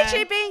 man. We're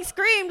literally being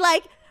screamed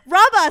like,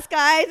 rob us,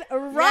 guys.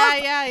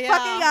 Rob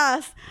fucking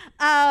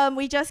us.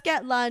 We just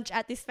get lunch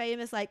at this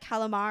famous like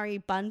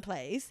calamari bun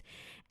place.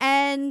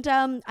 And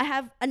I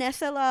have an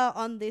SLR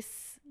on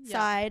this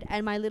side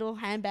and my little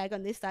handbag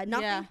on this side.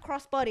 Nothing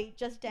crossbody,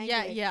 just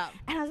dangling. And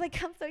I was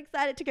like, I'm so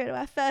excited to go to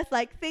our first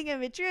like thing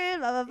in Madrid,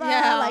 blah, blah,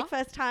 blah. Like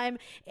first time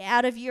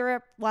out of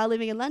Europe while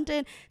living in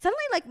London.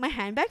 Suddenly like my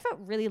handbag felt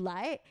really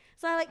light.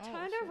 So I like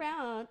turned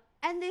around,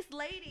 and this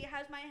lady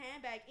has my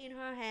handbag in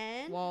her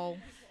hand. Whoa.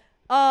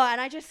 Oh,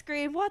 and I just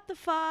screamed, what the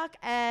fuck?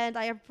 And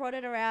I brought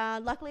it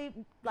around. Luckily,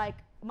 like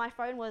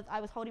I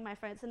was holding my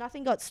phone, so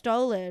nothing got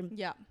stolen.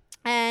 Yeah.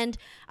 And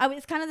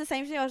it's kind of the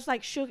same thing. I was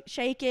like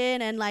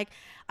shaking, and like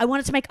I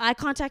wanted to make eye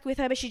contact with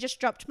her, but she just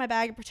dropped my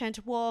bag and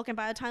pretended to walk. And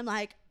by the time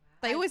like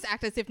They always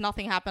act as if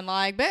nothing happened.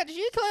 Like, bitch,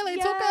 you clearly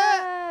took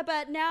it.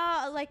 But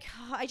now, like,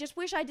 I just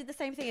wish I did the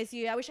same thing as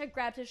you. I wish I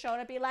grabbed her shoulder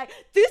and be like,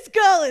 this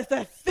girl is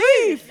a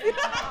thief.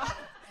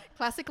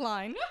 Classic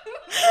line.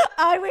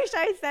 I wish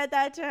I said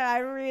that to her. I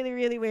really,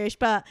 really wish.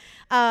 But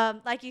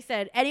like you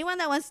said, anyone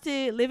that wants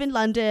to live in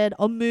London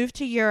or move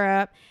to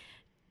Europe,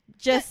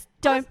 just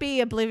don't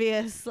be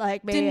oblivious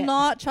like me. Do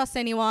not trust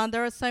anyone.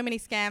 There are so many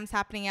scams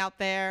happening out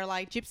there,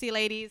 like gypsy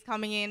ladies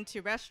coming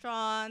into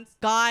restaurants,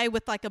 guy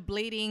with like a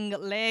bleeding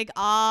leg,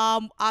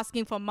 arm,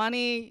 asking for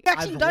money. You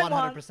actually I've don't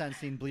 100% want.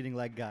 seen bleeding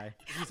leg guy.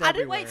 He's I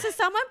didn't everywhere. wait. So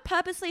someone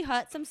purposely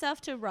hurts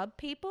himself to rub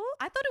people.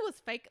 I thought it was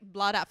fake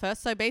blood at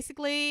first. So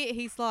basically,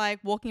 he's like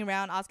walking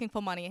around asking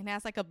for money and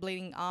has like a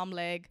bleeding arm,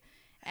 leg.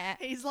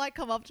 He's like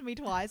come up to me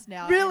twice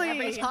now. Really?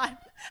 And every time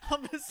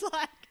I'm just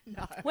like,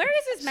 no. Where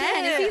is this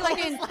man? Is he Shit. like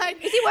I in? was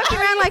like, Is he walking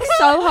around like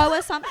Soho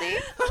or something?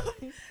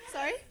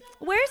 sorry?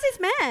 Where is this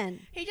man?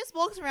 He just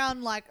walks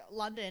around like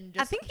London.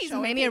 Just I think he's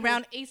showing mainly people,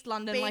 around East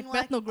London, being like like,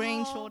 Bethnal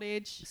Green, "Oh,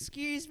 Shoreditch.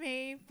 Excuse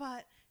me,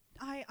 but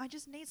I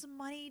just need some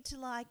money to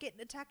like get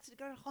in a taxi to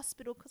go to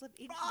hospital because I've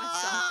injured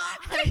myself.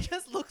 And it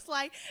just looks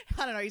like,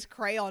 I don't know, he's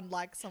crayon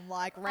like some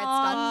like red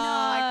stuff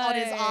like on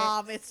his no.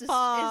 arm. It's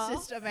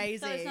just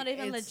amazing. So it's not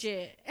even It's-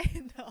 legit.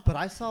 no. But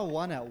I saw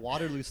one at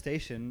Waterloo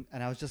Station,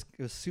 and it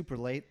was super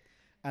late,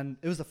 and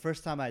it was the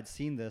first time I had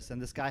seen this,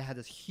 and this guy had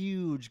this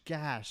huge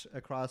gash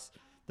across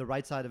the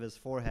right side of his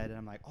forehead, and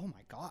I'm like, oh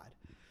my God.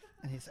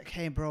 And he's like,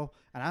 hey, bro.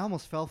 And I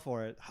almost fell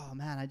for it. Oh,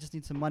 man, I just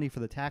need some money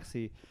for the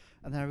taxi.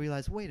 And then I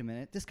realized, wait a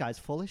minute, this guy's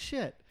full of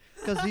shit.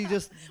 Because he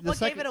just... What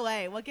gave it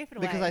away? What gave it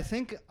away? Because I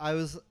think I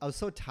was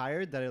so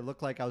tired that it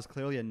looked like I was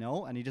clearly a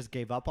no, and he just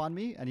gave up on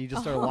me, and he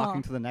just started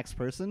walking to the next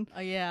person.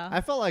 Oh yeah.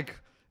 I felt like...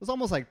 It was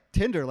almost like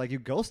Tinder, like you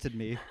ghosted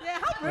me. Yeah,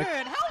 how rude.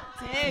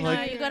 How dare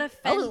Like- No, you got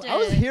I was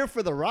offended. here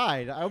for the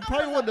ride. I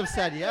probably wouldn't have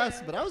said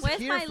yes, but I was Where's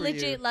here my for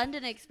legit you.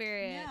 London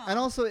experience? Yeah. And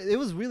also, it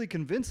was really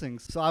convincing.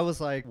 So I was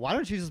like, why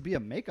don't you just be a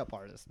makeup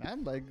artist,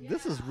 man? Like,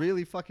 this is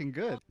really fucking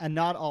good. And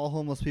not all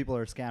homeless people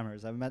are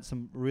scammers. I've met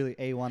some really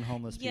A1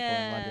 homeless people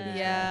in London. as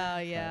Yeah,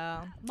 well.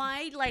 yeah.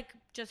 My like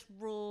just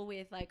rule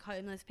with like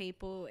homeless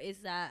people is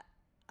that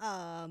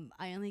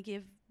I only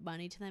give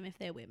money to them if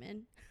they're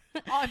women.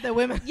 Oh, if they're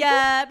women.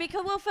 Yeah,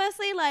 because well,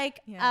 firstly, like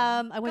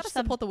Yeah. I watched Gotta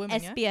some support the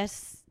women, yeah?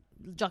 SBS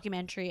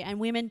documentary, and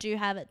women do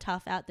have it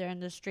tough out there in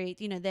the streets.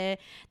 You know, they're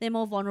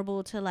more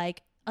vulnerable to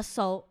like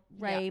assault,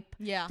 rape,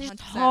 Yeah, just 100%.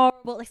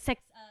 horrible like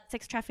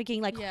sex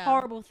trafficking, like Yeah.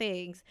 horrible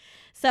things.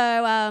 So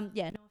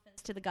yeah, no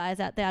offense to the guys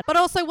out there. But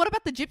also, what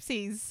about the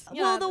gypsies?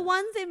 You Well, know, the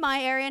ones in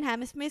my area in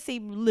Hammersmith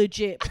seem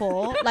legit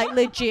poor, like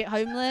legit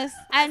homeless,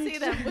 and see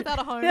them without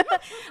a home.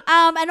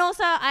 and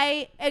also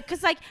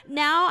because like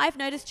now I've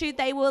noticed too,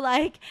 they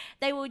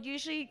will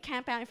usually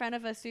camp out in front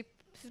of a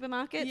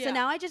supermarket. So Yeah.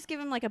 now I just give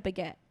them like a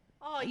baguette.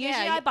 Oh,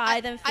 Usually I buy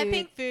them I food.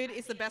 think food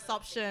is the best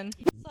option.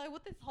 So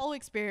with this whole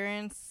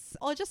experience,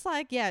 or just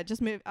like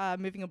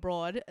moving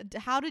abroad,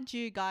 how did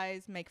you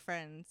guys make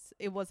friends?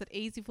 Was it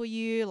easy for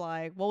you?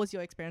 Like, what was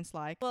your experience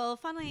like? Well,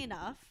 funnily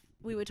enough,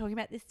 we were talking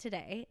about this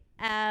today.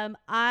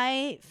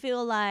 I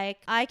feel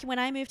like when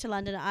I moved to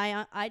London,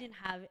 I didn't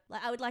have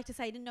like I would like to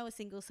say I didn't know a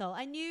single soul.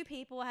 I knew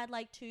people. I had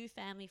like 2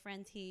 family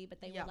friends here,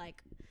 but they Yeah. were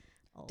like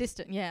old.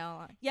 Distant, yeah.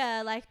 Like,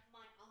 Yeah, like my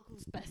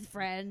uncle's best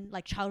friend,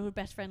 like childhood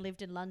best friend,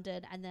 lived in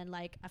London, and then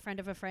like a friend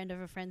of a friend of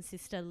a friend's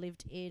sister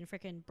lived in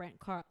freaking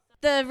Brentcroft.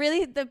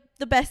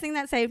 The best thing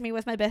that saved me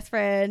was my best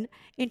friend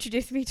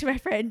introduced me to my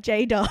friend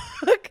J Dog,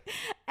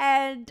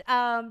 and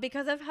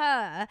because of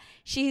her,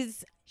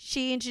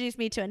 she introduced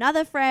me to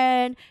another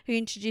friend who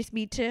introduced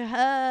me to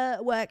her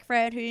work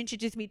friend who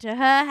introduced me to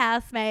her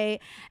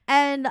housemate,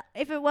 and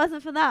if it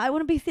wasn't for that, I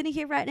wouldn't be sitting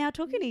here right now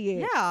talking to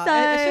you. yeah,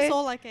 So- it's just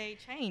all like a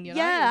chain, you know?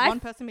 Yeah, One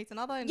person meets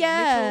another. And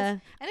yeah,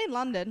 And in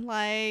London,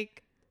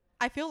 like,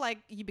 I feel like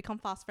you become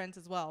fast friends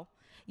as well.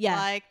 yeah.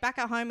 Like, back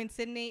at home in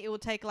Sydney, it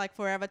would take like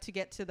forever to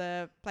get to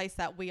the place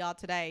that we are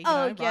today. You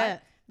Oh, know, yeah.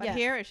 Right? But Yeah.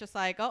 here it's just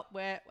like, oh,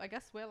 I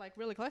guess we're like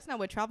really close now.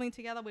 We're traveling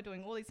together. We're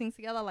doing all these things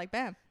together. Like,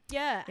 bam.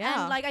 Yeah,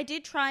 Yeah. and like I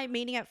did try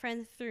meeting up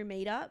friends through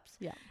meetups.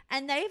 Yeah.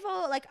 And they've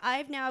all like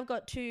I've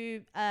got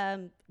 2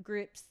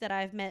 groups that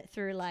I've met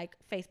through like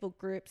Facebook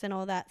groups and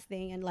all that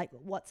thing and like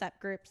WhatsApp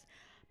groups.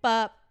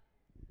 But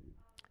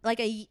like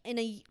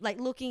like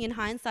looking in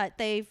hindsight,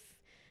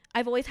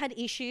 I've always had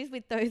issues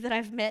with those that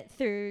I've met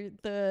through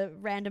the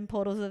random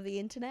portals of the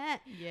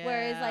internet. Yeah.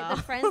 Whereas like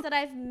the friends that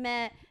I've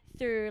met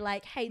through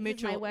like, hey, this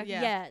is my Mutual- work.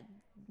 yeah. Yeah.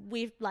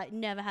 We've like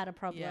never had a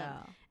problem.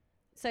 Yeah.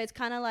 So it's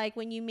kind of like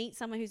when you meet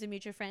someone who's a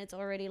mutual friend, it's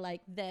already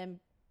like them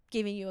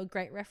giving you a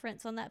great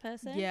reference on that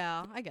person.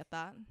 Yeah, I get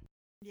that.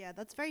 Yeah,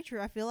 that's very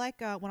true. I feel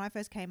like when I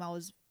first came, I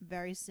was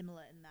very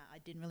similar in that I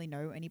didn't really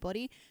know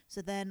anybody.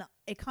 So then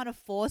it kind of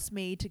forced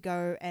me to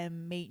go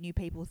and meet new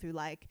people through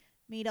like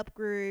meetup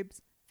groups,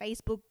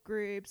 Facebook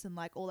groups, and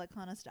like all that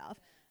kind of stuff.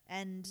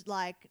 And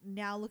like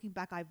now looking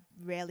back, I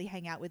rarely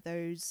hang out with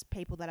those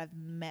people that I've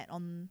met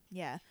on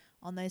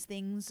those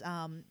things,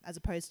 as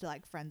opposed to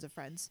like friends of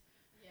friends.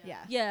 Yeah.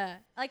 Yeah.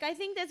 Like I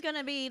think there's going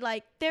to be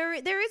like, there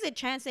is a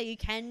chance that you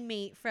can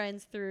meet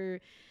friends through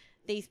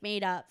these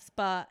meetups,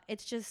 but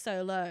it's just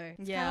so low. It's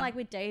kind Yeah. of like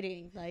with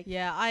dating. Like,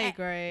 Yeah, I Eh,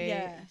 agree.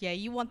 yeah. Yeah,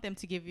 you want them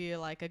to give you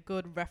like a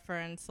good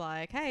reference,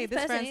 like, hey, this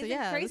this person friend's is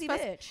yeah, a crazy this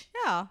person- bitch.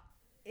 Yeah.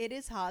 It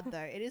is hard though.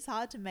 It is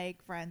hard to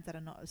make friends that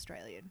are not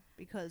Australian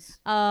because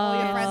Oh,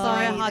 your It's friends so are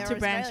already hard there to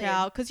branch Australian.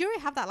 out because you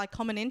already have that like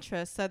common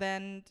interest. So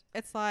then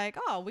it's like,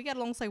 oh, we get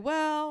along so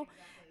well.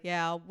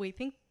 yeah, we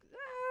think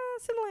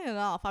similarly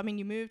enough. I mean,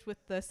 you moved with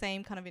the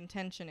same kind of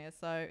intention here,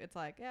 so it's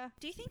like, yeah.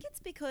 Do you think it's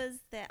because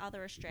they're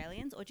other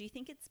Australians, or do you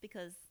think it's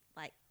because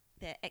like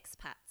they're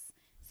expats,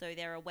 so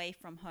they're away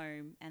from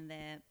home and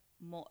they're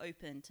more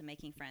open to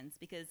making friends?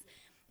 Because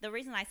the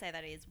reason I say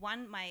that is,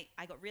 one,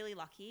 I got really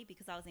lucky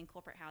because I was in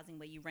corporate housing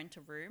where you rent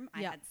a room.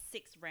 I had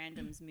 6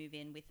 randoms move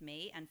in with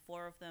me, and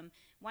 4 of them,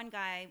 one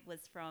guy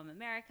was from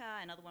America,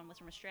 another one was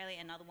from Australia,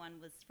 another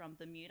one was from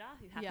Bermuda,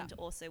 who happened to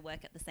also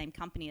work at the same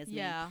company as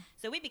me.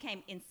 So we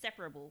became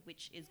inseparable,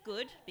 which is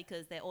good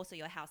because they're also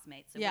your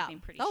housemates. So we've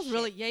been pretty that was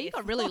really, shit you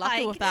got if, really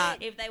lucky with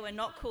that. If they were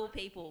not cool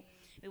people.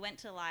 We went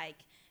to like,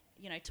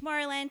 you know,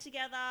 Tomorrowland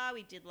together.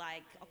 We did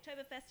like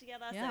Oktoberfest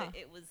together. Yeah. So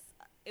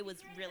it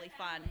was really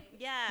fun.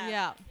 Yeah.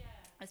 Yeah.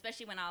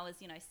 Especially when I was,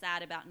 you know,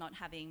 sad about not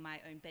having my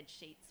own bed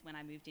sheets when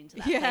I moved into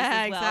that Yeah, place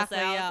as well. exactly,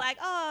 So I yeah. was like,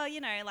 oh,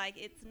 you know, like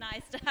it's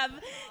nice to have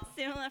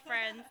similar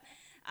friends.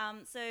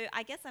 So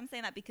I guess I'm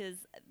saying that because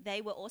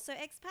they were also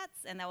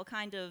expats and they were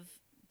kind of,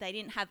 they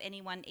didn't have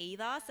anyone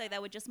either. So they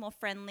were just more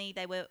friendly.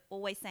 They were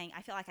always saying,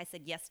 I feel like I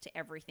said yes to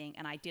everything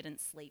and I didn't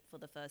sleep for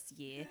the first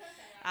year.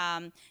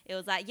 It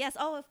was like, yes,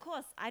 oh, of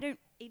course, I don't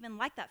even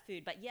like that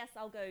food, but yes,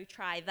 I'll go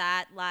try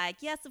that. Like,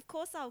 yes, of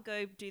course, I'll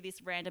go do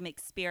this random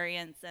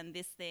experience and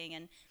this thing.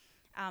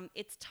 And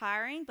it's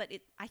tiring, but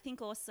I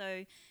think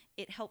also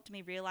it helped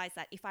me realize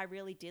that if I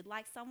really did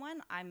like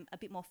someone, I'm a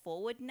bit more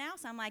forward now.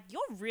 So I'm like,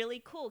 you're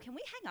really cool. Can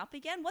we hang up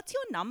again? What's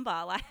your number?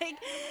 Like,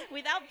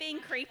 without being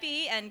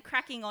creepy and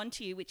cracking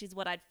onto you, which is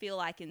what I'd feel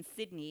like in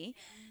Sydney.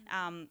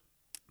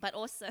 But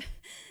also,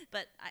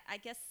 I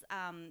guess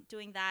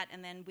doing that,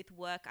 and then with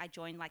work, I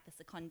joined like the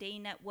Secondee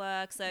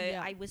network. So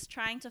I was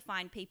trying to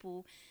find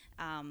people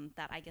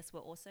that I guess were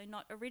also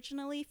not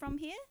originally from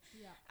here.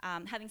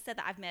 Having said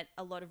that, I've met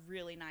a lot of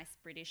really nice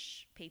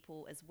British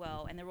people as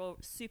well, and they're all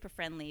super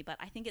friendly. But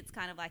I think it's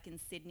kind of like in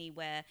Sydney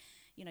where,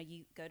 you know,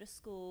 you go to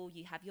school,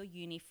 you have your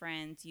uni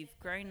friends, you've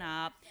grown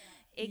up.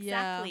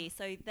 Exactly.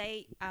 So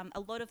they, a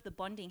lot of the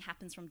bonding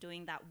happens from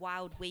doing that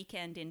wild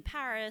weekend in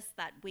Paris,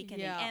 that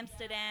weekend in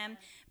Amsterdam,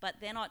 but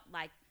they're not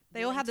like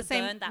They all have the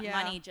same burn that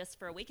money just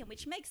for a weekend,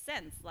 which makes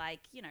sense. Like,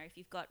 you know, if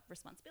you've got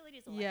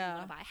responsibilities or like you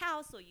want to buy a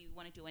house or you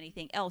want to do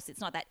anything else, it's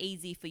not that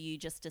easy for you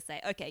just to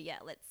say, okay, yeah,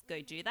 let's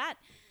go do that.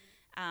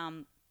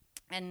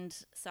 And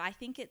so I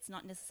think it's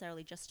not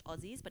necessarily just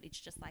Aussies, but it's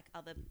just like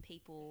other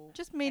people.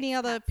 Just meeting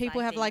other expats,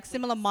 people I have think, like with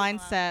similar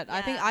mindset.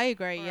 I think I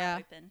agree. or are Yeah.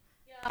 open.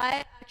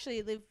 I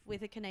actually lived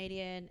with a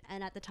Canadian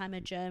and at the time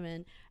a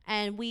German,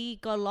 and we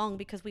got along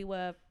because we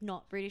were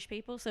not British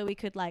people, so we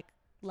could like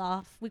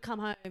laugh. We come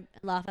home and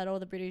laugh at all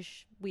the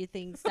British weird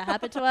things that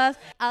happen to us.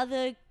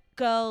 Other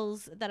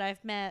girls that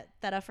I've met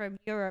that are from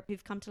Europe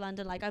who've come to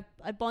London, like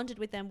I bonded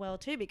with them well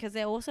too, because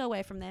they're also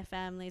away from their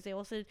families. They're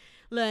also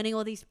learning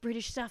all these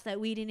British stuff that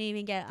we didn't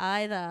even get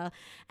either.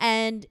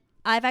 And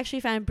I've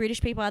actually found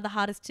British people are the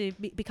hardest to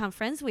become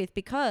friends with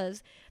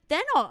because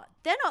they're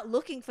not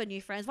looking for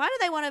new friends. Why do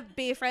they want to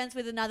be friends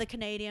with another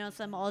Canadian or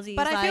some Aussie?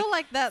 But I feel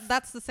like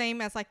that's the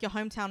same as like your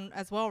hometown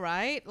as well,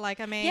 right? Like,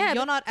 I mean, Yeah,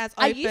 you're but not as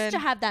open. I used to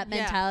have that Yeah.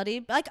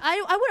 mentality. Like,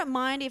 I wouldn't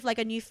mind if like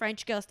a new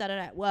French girl started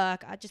at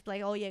work. I'd just be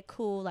like, oh yeah,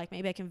 cool. Like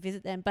maybe I can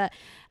visit them. But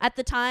at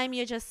the time,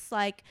 you're just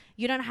like,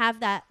 you don't have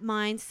that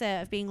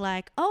mindset of being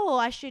like, oh,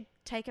 I should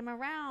take him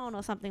around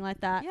or something like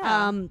that.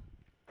 Yeah.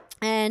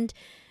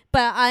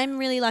 But I'm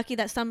really lucky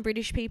that some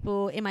British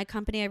people in my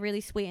company are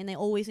really sweet and they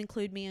always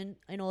include me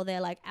in all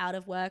their like out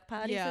of work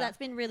parties. Yeah. So that's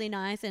been really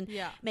nice and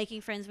Yeah. making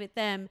friends with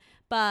them.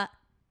 But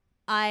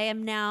I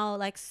am now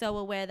like so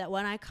aware that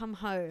when I come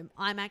home,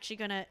 I'm actually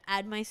going to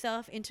add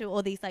myself into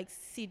all these like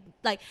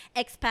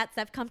expats that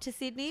have come to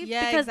Sydney.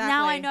 Yeah, because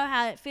now I exactly. know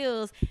how it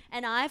feels.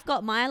 And I've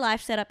got my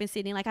life set up in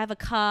Sydney. Like I have a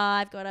car,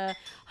 I've got a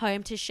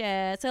home to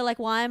share. So like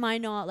why am I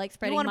not like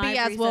spreading You want to my be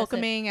as resources?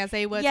 welcoming as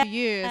they were to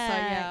you. So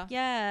yeah.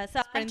 Yeah. So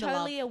I'm Spreading the love.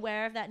 totally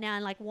aware of that now,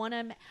 and like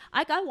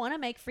I want to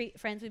make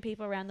friends with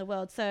people around the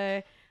world.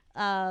 So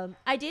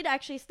I did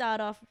actually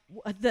start off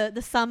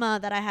the summer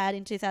that I had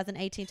in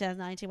 2018,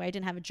 2019, where I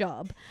didn't have a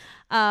job.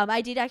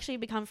 I did actually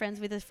become friends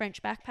with a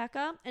French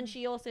backpacker, and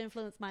she also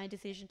influenced my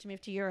decision to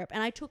move to Europe.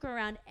 And I took her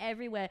around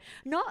everywhere,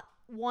 not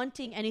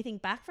wanting anything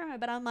back from her,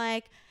 but I'm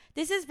like,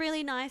 this is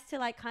really nice to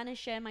like kind of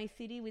share my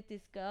city with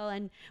this girl,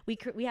 and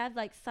we have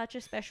like such a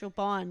special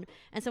bond.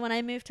 And so when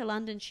I moved to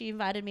London, she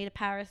invited me to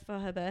Paris for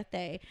her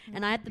birthday,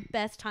 and I had the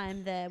best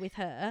time there with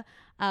her.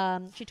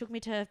 She took me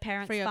to her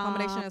parents' Free farm.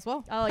 accommodation as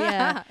well. Oh yeah,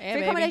 Yeah, free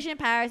baby. accommodation in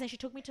Paris, and she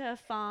took me to her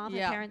farm,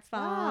 Yeah. her parents'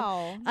 farm.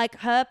 Wow. Like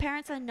her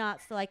parents are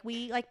nuts. Like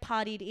we like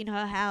partied in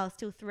her house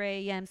till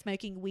 3 a.m.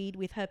 smoking weed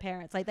with her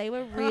parents. Like they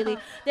were really,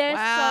 they're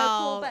so Wow.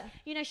 cool. But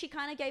you know, she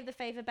kind of gave the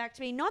favor back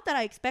to me. Not that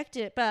I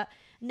expected it, but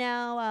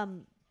now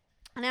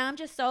I'm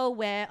just so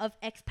aware of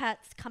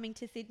expats coming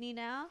to Sydney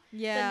now.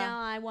 Yeah. So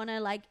now I want to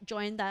like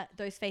join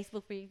those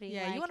Facebook groups.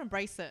 Yeah, like, you want to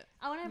embrace it.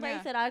 I want to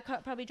embrace it. I'd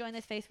probably join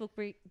this Facebook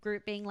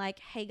group being like,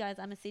 hey guys,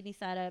 I'm a Sydney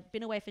sider,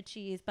 been away for 2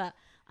 years, but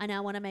I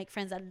now want to make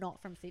friends that are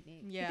not from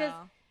Sydney. Yeah. Because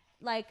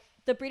like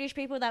the British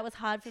people that was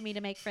hard for me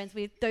to make friends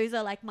with, those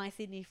are like my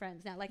Sydney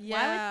friends now. Like,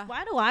 Yeah.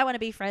 why do I want to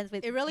be friends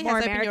with It really more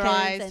has opened your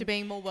Americans eyes to and-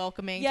 being more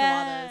welcoming Yeah.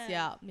 to others.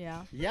 Yeah,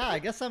 yeah. Yeah, I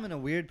guess I'm in a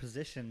weird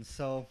position.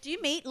 So Do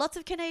you meet lots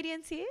of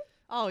Canadians here?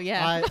 Oh,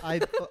 yeah.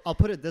 I'll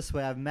put it this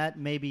way. I've met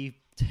maybe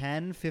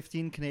 10,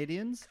 15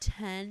 Canadians.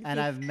 10, And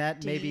I've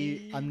met maybe,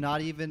 15. I'm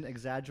not even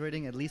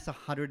exaggerating, at least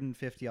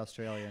 150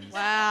 Australians.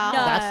 Wow. No.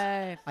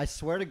 That's- I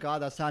swear to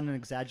God, that's not an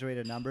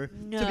exaggerated number. To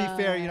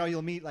be fair, No.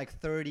 you'll meet like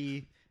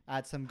 30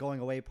 at some going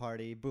away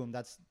party. Boom,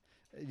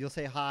 you'll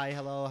say hi,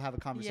 hello, have a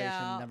conversation,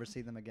 Yeah. never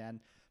see them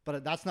again.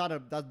 But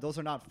those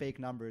are not fake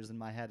numbers in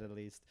my head, at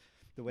least,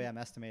 the way I'm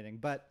estimating.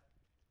 But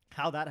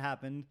how that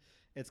happened,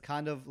 it's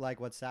kind of like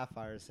what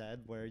Sapphire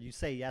said, where you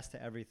say yes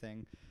to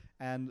everything.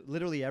 And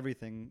literally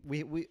everything.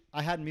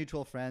 I had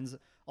mutual friends.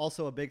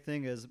 Also, a big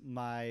thing is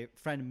my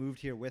friend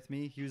moved here with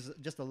me. He was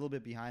just a little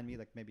bit behind me,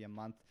 like maybe a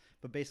month,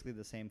 but basically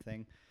the same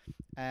thing.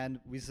 And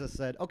we just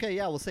said, okay,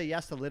 yeah, we'll say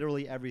yes to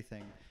literally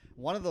everything.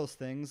 One of those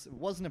things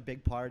wasn't a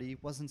big party,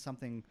 wasn't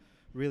something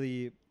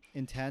really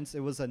intense. It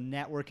was a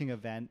networking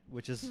event,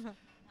 which is,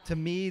 to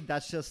me,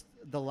 that's just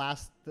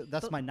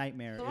that's my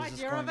nightmare. The is just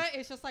idea of going- it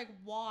is just like,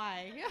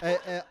 why?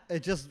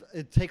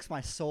 it takes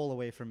my soul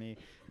away from me.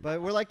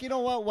 But we're like, you know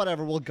what?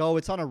 Whatever. We'll go.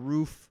 It's on a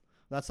roof.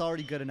 That's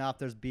already good enough.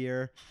 There's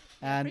beer,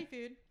 and Free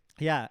food.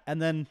 yeah. And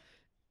then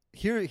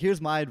here's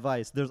my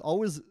advice. There's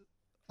always,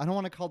 I don't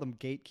want to call them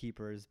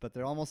gatekeepers, but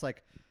they're almost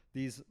like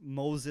these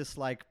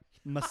Moses-like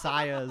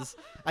messiahs,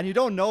 and you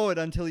don't know it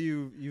until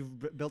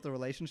you've built a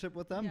relationship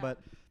with them. Yeah. But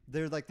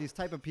they're like these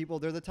type of people.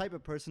 They're the type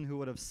of person who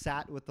would have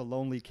sat with the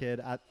lonely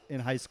kid in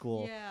high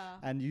school. Yeah.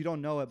 And you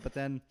don't know it, but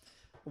then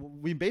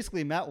we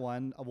basically met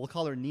one. We'll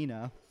call her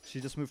Nina. She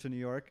just moved to New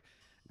York,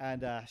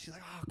 and she's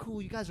like, "Oh,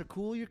 cool! You guys are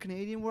cool. You're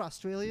Canadian. We're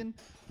Australian."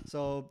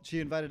 So she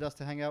invited us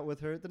to hang out with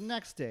her the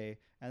next day,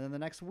 and then the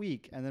next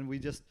week, and then we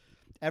just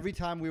every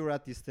time we were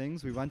at these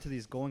things, we went to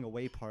these going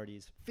away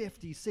parties.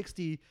 50,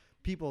 60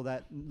 people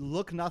that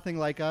look nothing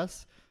like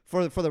us.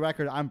 For the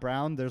record, I'm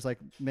brown. There's like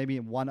maybe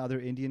one other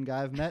Indian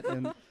guy I've met,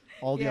 and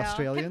all the Can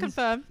Australians.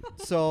 confirm.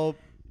 So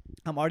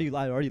I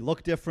already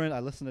look different. I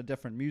listen to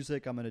different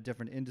music. I'm in a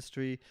different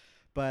industry.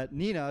 But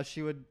Nina,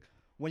 she would,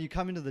 when you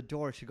come into the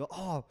door, she'd go,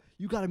 "Oh,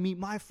 you got to meet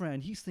my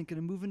friend. He's thinking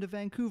of moving to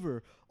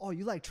Vancouver. Oh,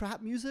 you like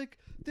trap music?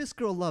 This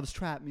girl loves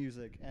trap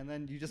music." And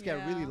then you just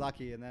get really Yeah.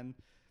 lucky, and then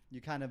you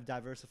kind of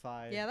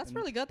diversify. Yeah, that's and-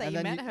 really good that and you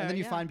then met her, And then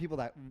you yeah. find people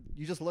that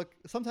you just look.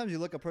 Sometimes you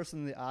look a person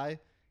in the eye,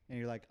 and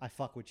you're like, "I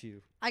fuck with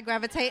you." I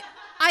gravitate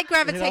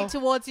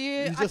towards you.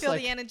 You I just feel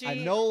like, the energy. I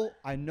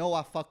know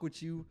I fuck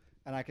with you,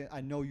 and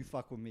I know you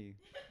fuck with me.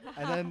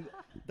 And then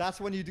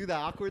that's when you do that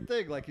awkward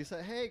thing, like you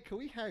say, "Hey, can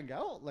we hang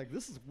out? Like,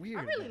 this is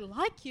weird." I really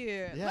like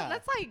you. Yeah.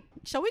 Let's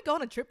shall we go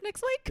on a trip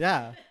next week?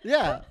 Yeah.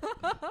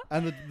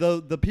 And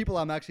the people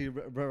I'm actually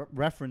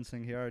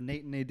referencing here are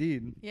Nate and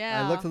Nadine.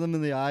 Yeah. I looked at them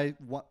in the eye.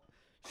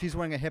 She's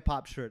wearing a hip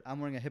hop shirt. I'm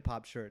wearing a hip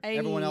hop shirt.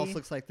 Everyone else Ayy.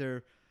 looks like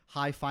they're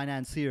high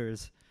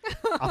financiers.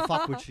 I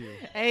fuck with you.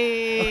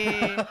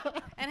 Hey.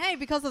 And hey,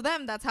 because of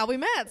them, that's how we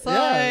met. So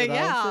Yeah, yeah.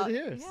 that's it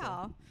here, Yeah.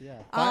 so.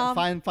 Yeah.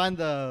 Um, Find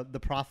the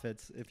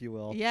profits, if you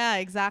will. Yeah,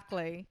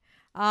 exactly.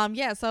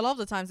 Yeah, so a lot of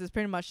the times it's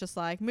pretty much just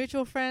like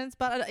mutual friends,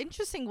 but an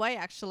interesting way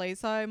actually.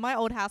 So my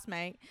old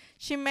housemate,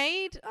 she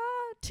made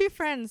 2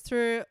 friends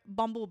through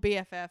Bumble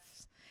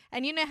BFFs.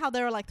 And you know how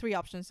there are like 3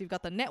 options. You've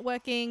got the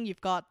networking,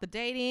 you've got the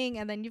dating,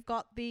 and then you've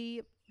got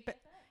the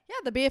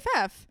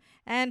BFF.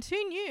 And who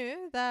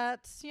knew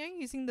that,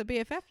 using the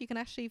BFF, you can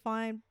actually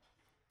find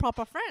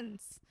proper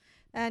friends.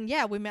 And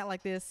yeah, we met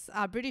like this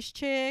British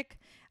chick,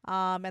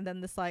 and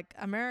then this like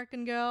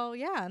American girl.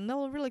 Yeah, and they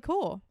were really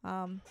cool.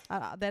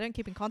 They don't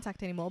keep in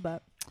contact anymore,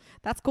 but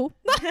that's cool.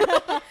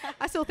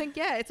 I still think,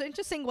 yeah, it's an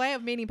interesting way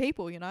of meeting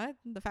people,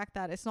 the fact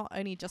that it's not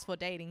only just for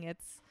dating,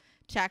 it's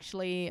to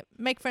actually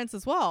make friends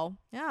as well.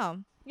 Yeah.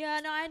 Yeah,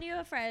 no, I knew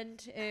a friend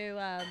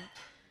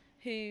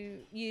who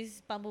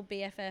used Bumble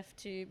BFF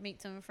to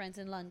meet some friends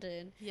in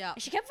London. Yeah.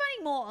 She kept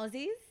finding more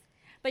Aussies,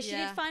 but she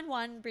Yeah. did find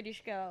one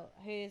British girl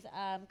who's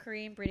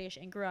Korean British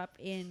and grew up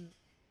in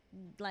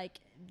like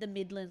the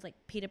Midlands, like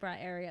Peterborough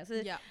area. So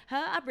Yeah.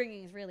 her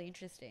upbringing is really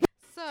interesting.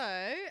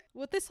 So,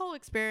 with this whole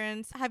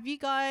experience, have you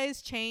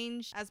guys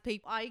changed as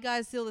people? Are you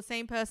guys still the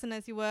same person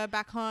as you were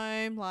back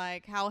home?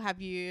 Like, how have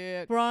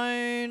you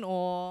grown,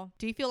 or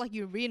do you feel like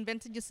you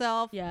reinvented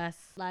yourself?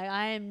 Yes, like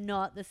I am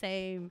not the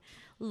same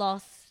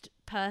lost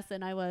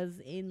person I was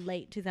in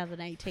late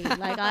 2018.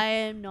 Like I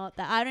am not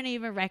that. I don't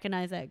even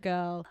recognize that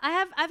girl.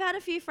 I've had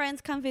a few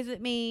friends come visit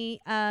me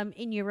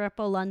in Europe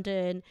or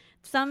London.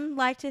 Some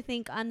like to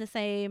think I'm the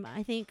same.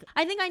 I think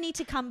I need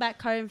to come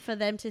back home for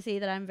them to see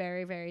that I'm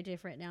very, very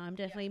different now. I'm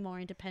definitely more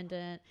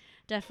independent,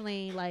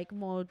 definitely like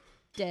more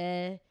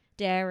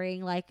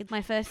daring. Like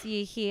my first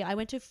year here, I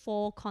went to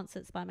 4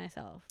 concerts by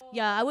myself.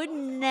 Yeah, I would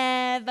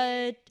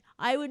never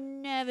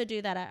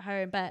do that at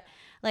home, but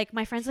like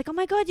my friends like, "Oh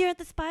my God, you're at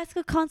the Spice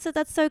Girl concert.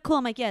 That's so cool."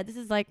 I'm like, "Yeah, this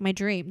is like my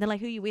dream." They're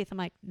like, "Who are you with?" I'm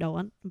like, "No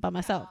one, I'm by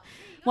myself."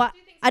 Well,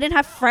 I didn't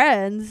have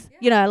friends,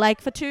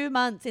 like for 2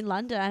 months in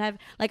London.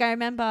 I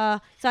remember,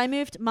 so I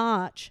moved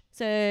March.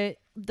 So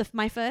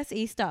my first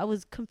Easter, I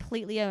was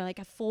completely alone,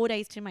 like 4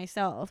 days to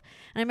myself.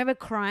 And I remember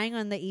crying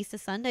on the Easter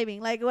Sunday,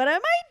 being like, what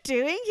am I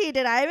doing here?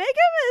 Did I make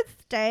a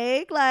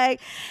mistake?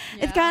 Like,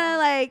 it's kind of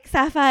like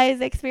Sapphire's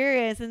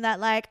experience in that,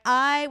 like,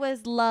 I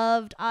was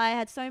loved. I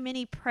had so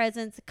many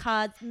presents,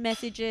 cards,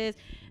 messages,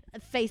 a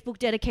Facebook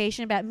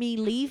dedication about me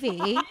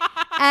leaving.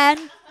 And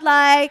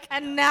like,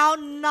 And now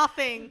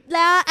nothing.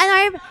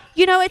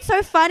 it's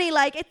so funny.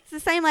 Like, it's the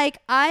same. Like,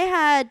 I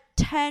had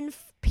 10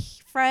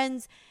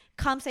 friends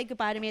come say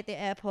goodbye to me at the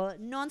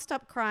airport,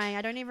 non-stop crying.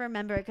 I don't even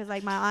remember it because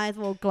like my eyes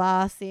were all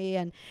glassy.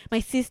 And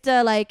my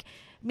sister, like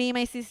me and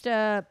my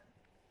sister,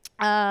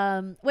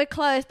 we're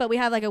close, but we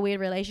have like a weird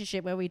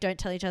relationship where we don't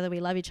tell each other we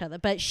love each other.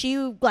 But she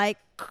like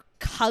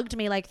hugged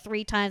me like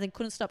 3 times and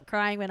couldn't stop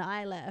crying when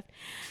I left.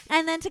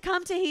 And then to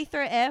come to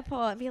Heathrow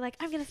Airport and be like,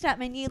 I'm gonna start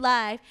my new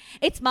life.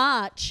 It's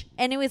March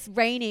and it was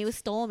rainy, it was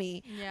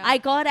stormy. Yeah. I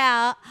got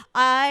out,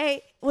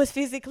 I was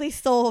physically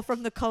sore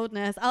from the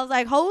coldness. I was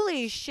like,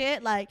 holy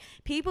shit, like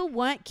people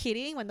weren't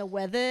kidding when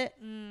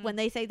when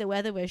they say the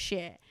weather was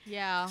shit.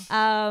 Yeah.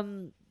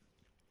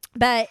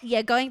 But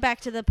yeah, going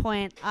back to the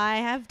point, I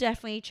have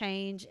definitely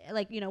changed.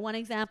 Like, one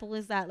example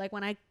is that like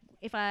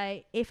if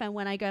and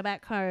when I go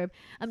back home,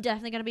 I'm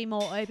definitely going to be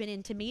more open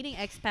into meeting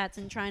expats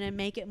and trying to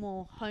make it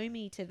more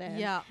homey to them.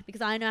 Yeah.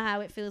 Because I know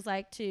how it feels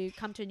like to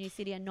come to a new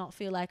city and not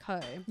feel like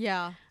home.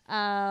 Yeah.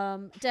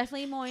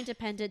 Definitely more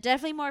independent.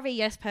 Definitely more of a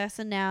yes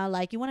person now.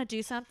 Like, you want to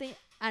do something?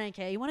 I don't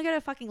care. You want to go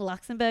to fucking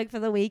Luxembourg for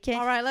the weekend?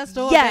 All right, let's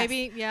do it, Yes.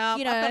 baby. Yeah.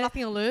 You I've know, got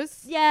nothing to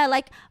lose. Yeah,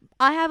 like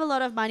I have a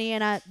lot of money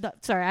and I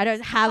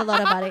don't have a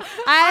lot of money.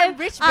 I'm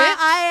rich, bitch.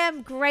 I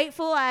am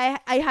grateful. I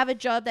have a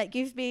job that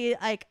gives me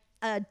like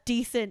a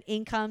decent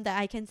income that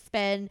I can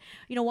spend.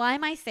 Why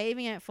am I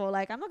saving it for?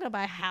 Like, I'm not going to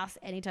buy a house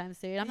anytime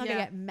soon. I'm not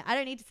Yeah. going to I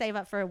don't need to save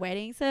up for a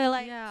wedding. So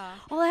like, Yeah.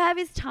 all I have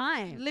is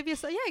time. Live your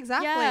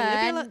exactly.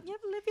 Yeah, live your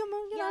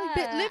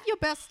Yeah. live your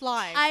best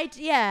life.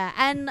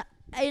 And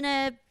in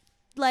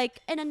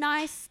a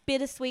nice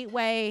bittersweet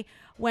way,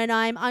 when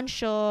I'm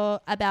unsure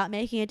about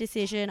making a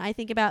decision, I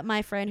think about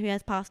my friend who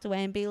has passed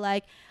away and be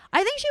like,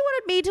 I think she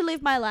wanted me to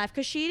live my life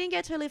because she didn't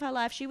get to live her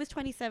life. She was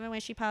 27 when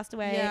she passed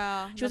away.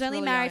 Yeah, She was that's only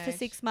really married young for age.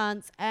 6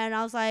 months, and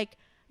I was like,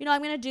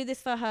 I'm gonna do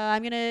this for her.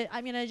 I'm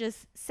gonna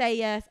just say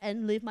yes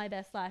and live my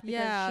best life. Because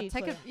Yeah, she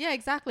take could.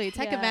 exactly.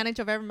 Take Yeah. advantage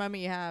of every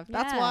moment you have.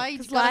 That's Yeah, why you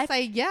 'cause just gotta life-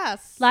 say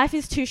yes. Life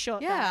is too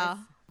short. Yeah. guys.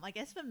 I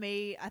guess for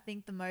me, I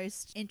think the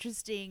most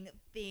interesting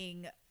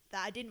thing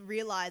that I didn't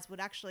realize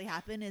would actually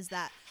happen is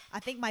that I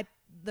think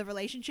the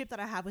relationship that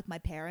I have with my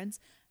parents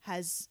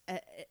is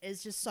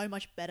just so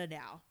much better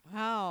now.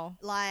 Wow.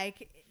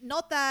 Like,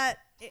 not that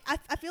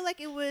I feel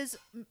like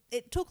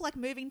it took like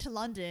moving to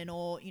London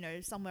or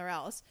somewhere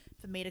else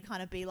for me to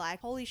kind of be like,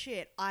 holy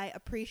shit, I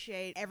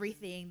appreciate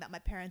everything that my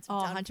parents have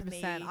Oh, done 100%. for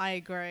me. I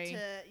agree.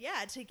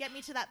 To get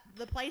me to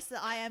the place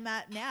that I am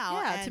at now.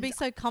 Yeah, to And be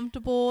so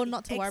comfortable,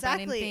 not to worry about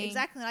anything.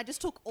 Exactly. And I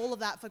just took all of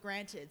that for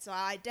granted. So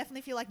I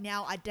definitely feel like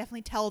now I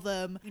definitely tell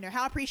them,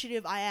 how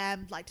appreciative I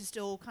am, like to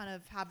still kind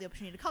of have the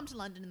opportunity to come to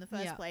London in the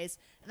first Yeah. place.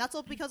 And that's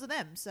all because of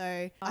them.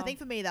 So I think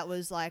for me that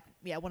was like,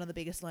 one of the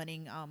biggest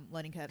learning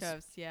curves.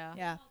 Curves, yeah.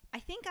 Yeah. I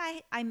think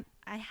I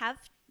have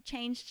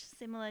changed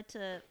similar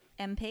to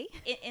MP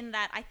in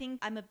that I think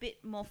I'm a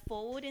bit more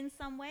forward in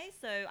some ways.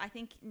 So I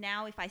think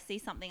now if I see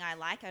something I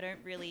like, I don't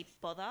really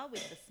bother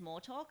with the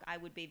small talk. I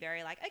would be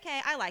very like, okay,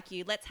 I like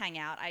you, let's hang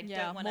out. I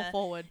don't want more to.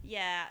 forward.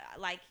 Yeah,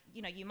 like,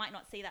 you might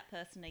not see that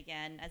person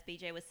again. As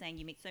BJ was saying,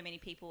 you meet so many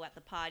people at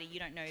the party, you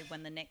don't know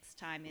when the next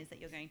time is that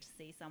you're going to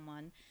see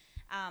someone.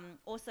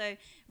 Also,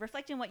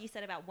 reflecting on what you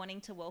said about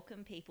wanting to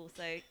welcome people.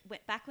 So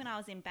back when I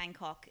was in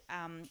Bangkok,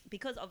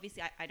 because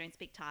obviously I don't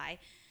speak Thai,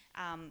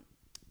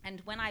 and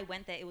when I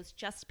went there, it was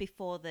just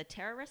before the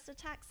terrorist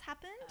attacks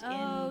happened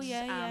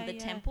in the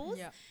temples.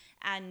 Yeah.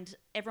 And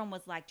everyone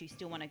was like, do you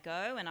still want to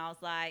go? And I was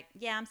like,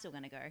 yeah, I'm still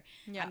going to go.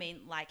 Yeah. I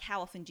mean, like,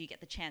 how often do you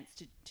get the chance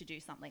to do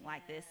something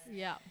like this?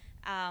 Yeah.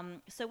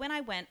 So when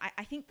I went,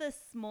 I think the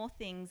small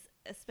things,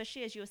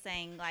 especially as you were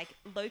saying, like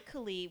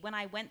locally, when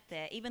I went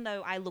there, even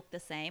though I look the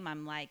same,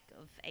 I'm like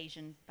of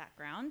Asian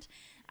background,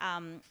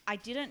 I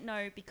didn't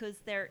know, because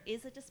there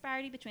is a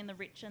disparity between the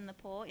rich and the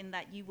poor in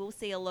that you will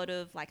see a lot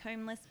of like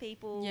homeless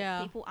people.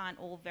 Yeah. People aren't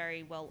all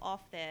very well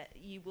off there.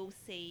 You will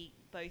see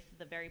both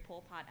the very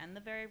poor part and the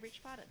very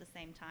rich part at the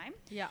same time.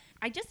 Yeah.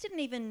 I just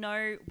didn't even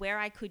know where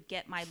I could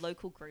get my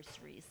local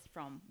groceries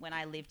from when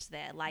I lived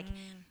there. Like,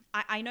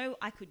 I know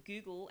I could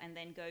Google and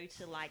then go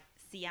to like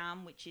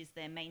Siam, which is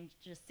their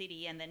major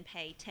city, and then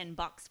pay $10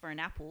 for an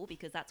apple,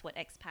 because that's what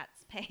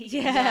expats pay.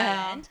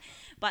 Yeah.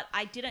 But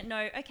I didn't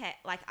know, okay,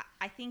 like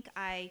I think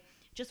I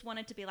just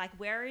wanted to be like,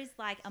 where is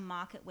like a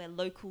market where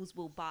locals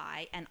will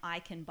buy and I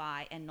can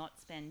buy and not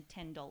spend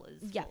 $10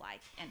 Yeah. for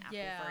like an apple,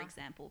 Yeah. for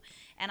example.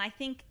 And I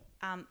think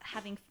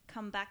having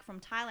come back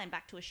from Thailand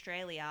back to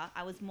Australia,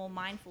 I was more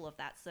mindful of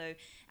that. So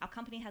our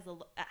company has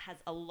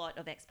a lot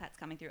of expats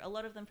coming through, a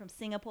lot of them from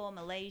Singapore,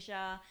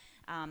 Malaysia,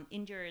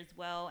 India as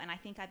well. And I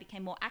think I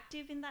became more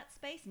active in that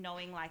space,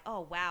 knowing like,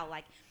 oh, wow,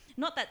 like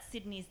not that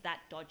Sydney's that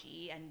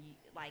dodgy and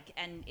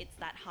and it's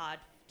that hard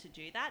to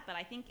do that, but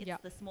I think it's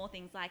Yep. the small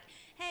things like,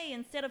 hey,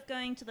 instead of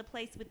going to the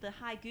place with the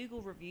high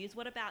Google reviews,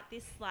 what about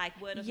this like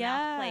word of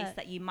mouth place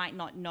that you might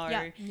not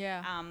know?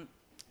 Yeah.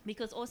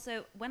 Because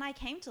also when I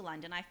came to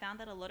London, I found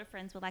that a lot of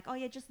friends were like, oh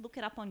yeah, just look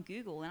it up on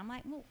Google. And I'm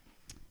like, well,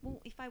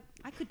 if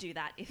I could do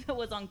that if it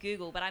was on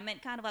Google, but I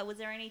meant kind of like, was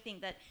there anything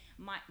that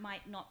might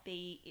not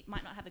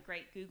have a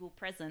great Google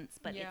presence,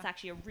 but it's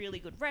actually a really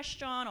good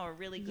restaurant or a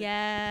really good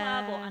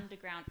club or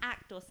underground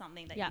act or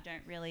something that you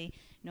don't really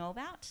know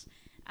about.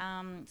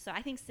 So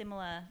I think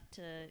similar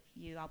to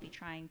you, I'll be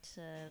trying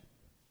to,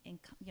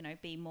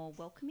 be more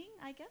welcoming,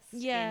 I guess.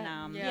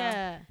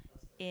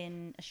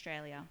 In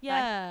Australia.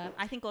 Yeah. But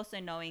I think also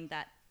knowing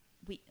that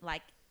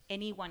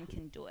anyone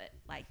can do it.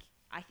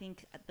 I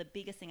think the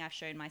biggest thing I've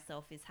shown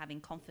myself is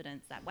having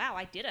confidence that, wow,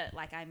 I did it.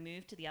 I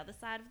moved to the other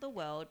side of the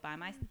world by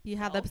myself. You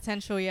have the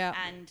potential, yeah.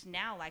 And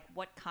now,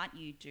 what can't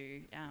you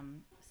do?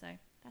 So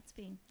that's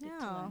been good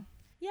to learn.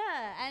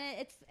 Yeah,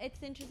 and it's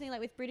interesting,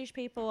 with British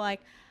people,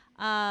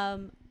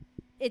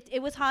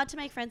 it was hard to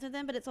make friends with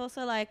them, but it's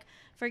also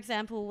for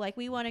example,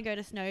 we want to go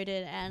to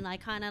Snowdon, and I'm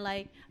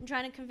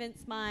trying to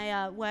convince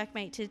my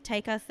workmate to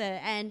take us there,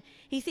 and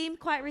he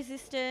seemed quite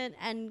resistant,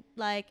 and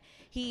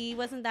he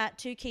wasn't that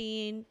too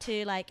keen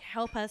to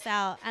help us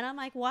out, and I'm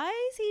like, why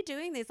is he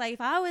doing this? If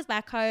I was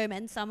back home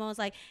and someone was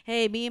like,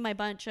 hey, me and my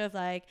bunch of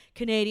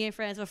Canadian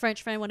friends or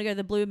French friends want to go to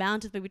the Blue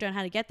Mountains, but we don't know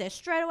how to get there,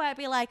 straight away I'd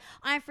be like,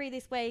 I'm free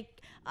this week,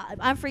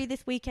 I'm free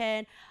this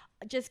weekend,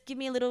 just give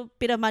me a little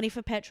bit of money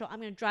for petrol. I'm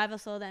going to drive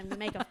us all there and we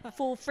make a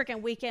full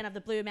freaking weekend of the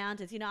Blue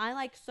Mountains.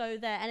 I so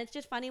there. And it's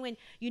just funny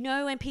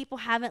when people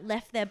haven't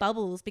left their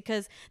bubbles,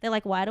 because they're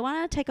like, why do I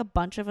want to take a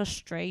bunch of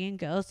Australian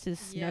girls to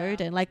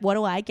Snowdon? What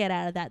do I get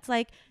out of that?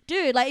 It's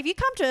dude, if you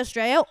come to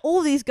Australia,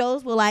 all these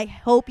girls will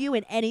help you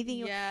in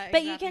anything. Yeah,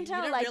 but you can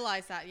tell, you don't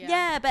realize that,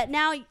 yeah, but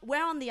now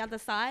we're on the other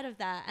side of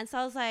that. And so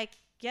I was like,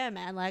 yeah,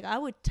 man, I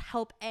would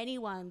help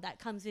anyone that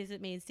comes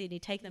visit me in Sydney,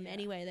 take them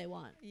anywhere they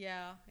want.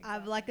 Yeah.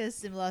 Exactly. I have a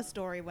similar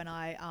story when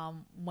I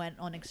went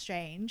on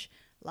exchange.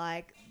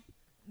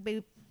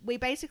 We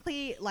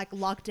basically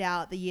lucked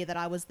out the year that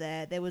I was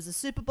there. There was a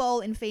Super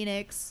Bowl in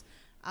Phoenix.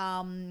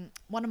 One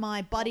of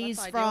my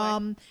buddies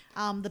from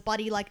the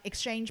buddy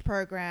exchange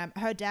program,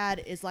 her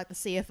dad is the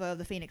CFO of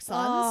the Phoenix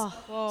Suns.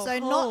 So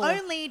cool. Not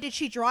only did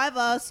she drive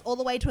us all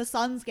the way to a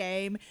Suns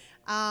game,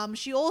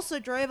 she also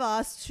drove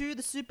us to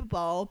the Super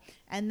Bowl.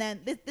 And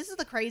then this is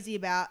the crazy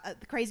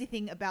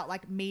thing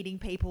about meeting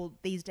people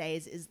these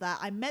days, is that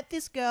I met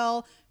this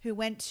girl who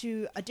went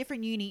to a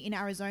different uni in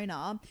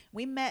Arizona.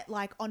 We met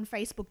on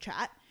Facebook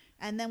chat.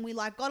 And then we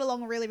got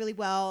along really, really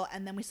well.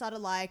 And then we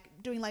started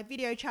doing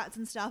video chats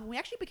and stuff. And we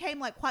actually became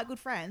quite good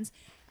friends.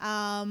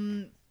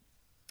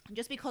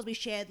 Just because we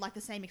shared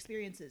the same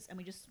experiences and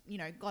we just,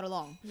 got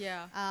along.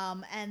 Yeah.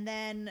 And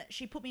then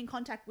she put me in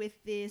contact with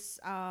this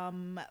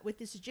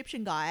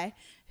Egyptian guy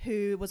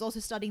who was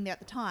also studying there at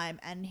the time,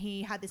 and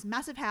he had this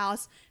massive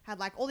house, had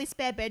all these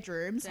spare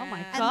bedrooms. Damn. Oh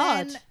my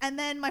God. And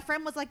then my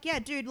friend was like, yeah,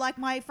 dude,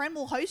 my friend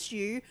will host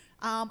you.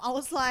 I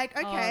was like,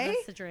 okay,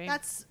 that's the dream.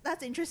 That's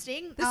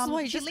interesting. This is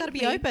why you she just gotta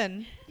linked be me.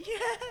 open. Yeah.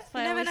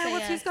 You never know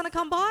who's gonna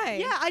come by.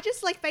 Yeah, I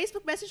just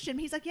Facebook messaged him.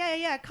 He's like,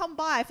 yeah, come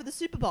by for the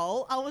Super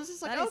Bowl. I was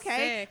just like, That is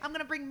okay, sick. I'm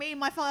gonna bring me and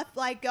my 5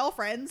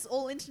 girlfriends,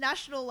 all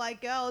international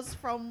girls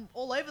from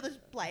all over the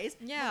place.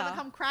 Yeah. We're gonna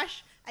come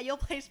crash at your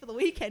place for the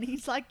weekend.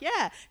 He's like,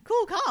 yeah,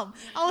 cool, come.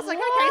 I was like,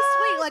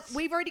 okay, sweet.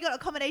 We've already got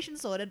accommodation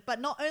sorted. But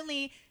not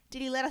only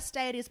did he let us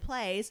stay at his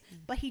place,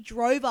 but he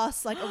drove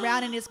us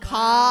around in his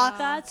car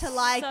That's to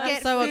so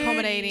get so food.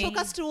 accommodating. Took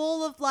us to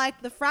all of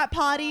the frat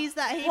parties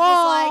that he Whoa,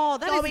 was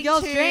that going is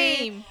girl's to.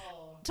 dream.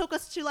 Took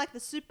us to the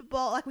Super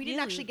Bowl. We didn't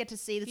Really? actually get to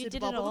see the You Super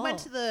did Bowl, it but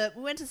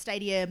we went to the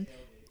stadium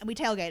and we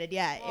tailgated.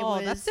 Yeah, it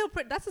was. That's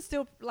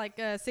still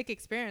a sick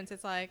experience.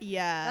 It's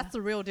Yeah, that's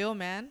the real deal,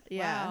 man.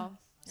 Yeah. Wow.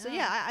 So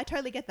yeah, I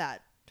totally get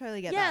that.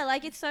 Totally get Yeah,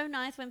 that. it's so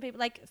nice when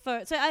people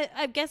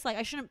I guess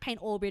I shouldn't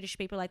paint all British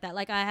people like that.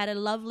 I had a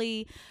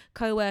lovely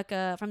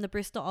coworker from the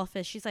Bristol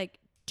office. She's like,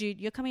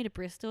 dude, you're coming to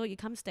Bristol, you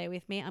come stay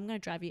with me, I'm going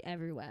to drive you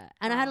everywhere.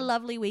 And I had a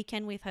lovely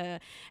weekend with her.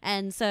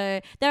 And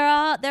so there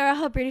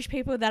are British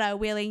people that are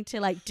willing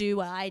to do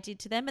what I did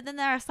to them, but then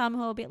there are some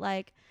who are a bit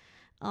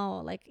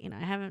oh, I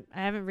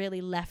haven't really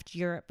left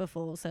Europe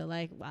before, so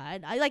I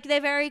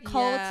they're very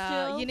cold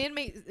still. You need to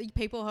meet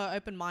people who are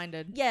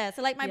open-minded. Yeah,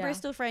 so my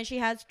Bristol friend, she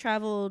has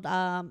traveled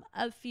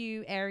a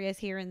few areas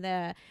here and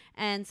there,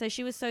 and so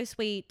she was so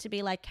sweet to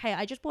be like, hey,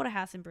 I just bought a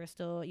house in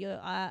Bristol. You're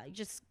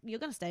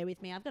gonna stay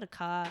with me. I've got a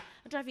car.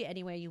 I'll drive you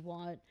anywhere you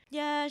want.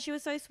 Yeah, she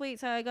was so sweet.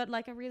 So I got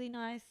a really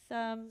nice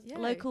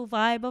local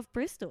vibe of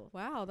Bristol.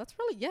 Wow, that's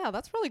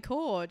really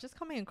cool. Just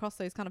coming across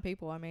those kind of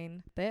people. I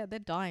mean, they're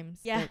dimes.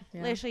 Yeah,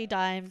 literally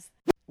dimes.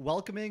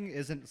 Welcoming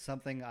isn't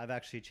something I've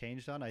actually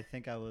changed on. I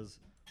think I was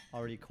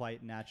already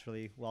quite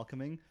naturally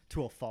welcoming,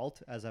 to a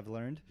fault, as I've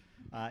learned,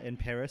 in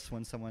Paris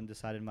when someone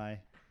decided my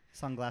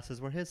sunglasses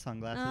were his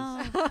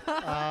sunglasses.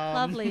 Oh,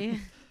 lovely.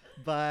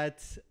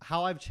 But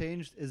how I've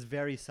changed is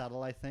very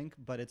subtle, I think.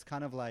 But it's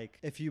kind of like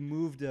if you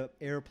moved an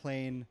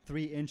airplane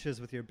 3 inches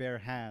with your bare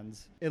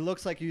hands, it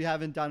looks like you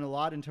haven't done a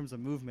lot in terms of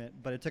movement,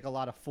 but it took a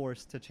lot of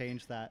force to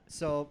change that.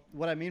 So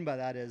what I mean by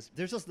that is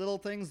there's just little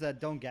things that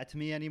don't get to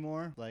me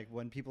anymore. Like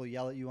when people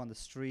yell at you on the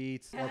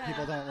streets or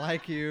people don't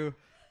like you.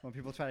 When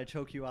people try to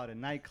choke you out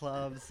in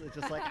nightclubs, it's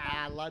just like,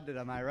 London,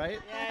 am I right?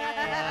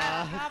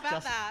 Yeah. How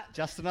about that?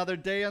 Just another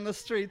day on the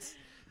streets.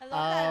 I love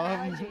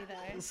that analogy,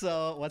 though.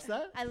 So, what's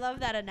that? I love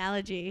that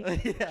analogy. Yeah,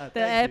 The thank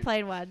you.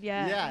 airplane one.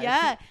 Yeah,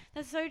 Yeah.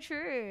 That's so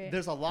true.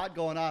 There's a lot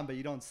going on, but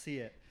you don't see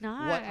it. No.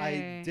 What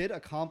I did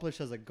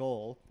accomplish as a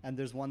goal, and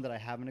there's one that I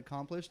haven't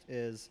accomplished,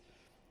 is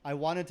I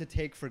wanted to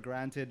take for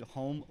granted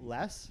home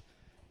less.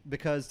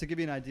 Because to give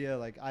you an idea,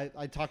 like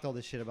I talked all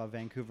this shit about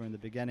Vancouver in the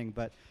beginning,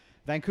 but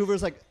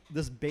Vancouver's like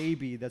this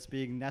baby that's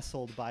being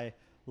nestled by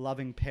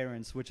loving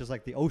parents, which is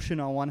like the ocean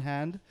on one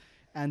hand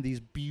and these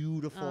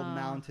beautiful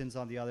mountains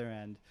on the other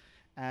end.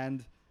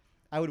 And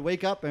I would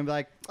wake up and be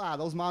like,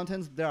 those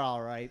mountains, they're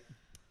all right.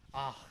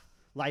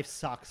 Life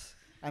sucks.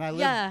 And I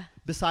live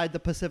beside the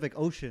Pacific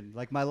Ocean.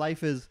 Like my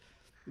life is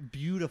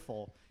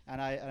beautiful.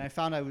 And I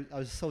found I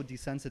was so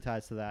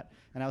desensitized to that.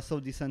 And I was so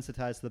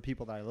desensitized to the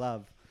people that I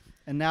love.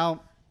 And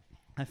now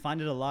I find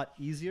it a lot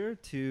easier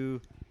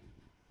to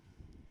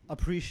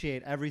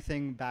appreciate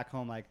everything back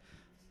home. Like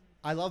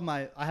I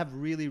have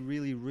really,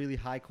 really, really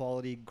high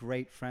quality,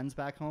 great friends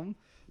back home.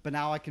 But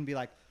now I can be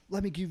like,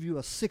 let me give you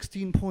a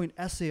 16-point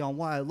essay on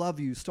why I love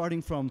you,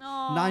 starting from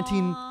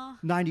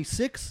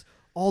 1996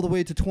 all the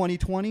way to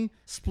 2020,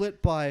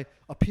 split by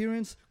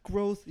appearance,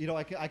 growth. You know,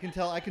 I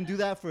can do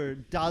that for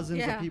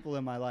dozens of people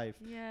in my life.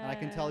 Yeah. And I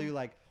can tell you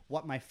like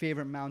what my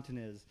favorite mountain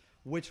is,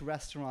 which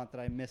restaurant that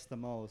I miss the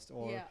most,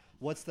 or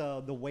what's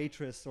the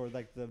waitress or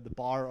like the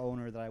bar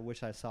owner that I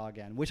wish I saw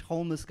again, which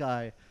homeless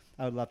guy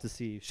I would love to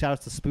see. Shout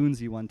out to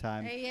Spoonsy one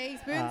time. Hey,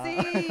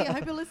 Spoonsy. I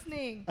hope you're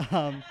listening.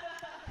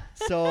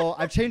 So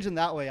I've changed in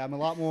that way. I'm a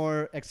lot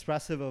more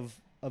expressive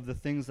of the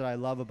things that I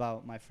love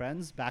about my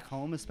friends back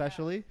home,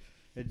 especially.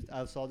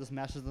 So I'll just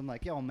message them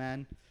like, yo,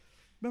 man,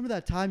 remember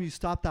that time you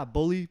stopped that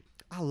bully?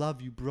 I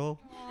love you, bro.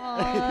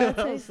 Aww,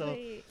 that's so So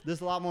sweet.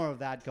 there's a lot more of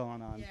that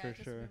going on for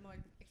just sure. be more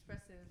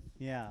expressive.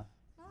 Yeah.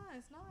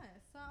 Nice.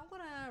 So I'm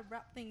gonna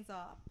wrap things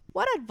up.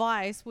 What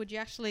advice would you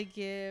actually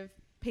give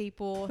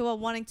people who are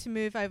wanting to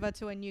move over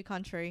to a new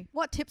country?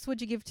 What tips would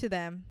you give to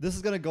them? This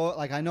is going to go,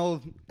 like, I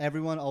know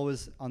everyone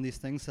always on these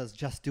things says,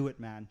 just do it,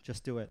 man.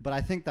 Just do it. But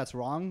I think that's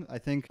wrong.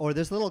 Or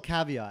there's a little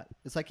caveat.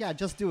 It's like, yeah,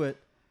 just do it.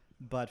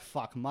 But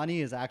fuck,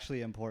 money is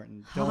actually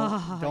important.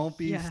 Don't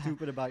be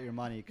stupid about your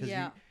money. Because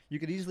you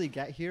could easily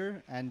get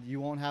here and you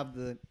won't have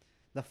the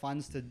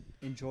funds to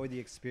enjoy the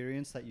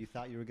experience that you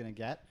thought you were going to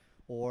get,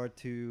 or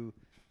to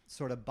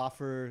sort of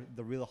buffer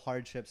the real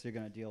hardships you're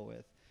going to deal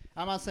with.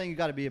 I'm not saying you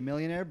got to be a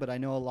millionaire, but I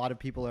know a lot of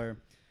people are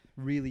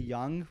really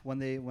young when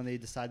they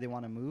decide they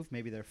want to move.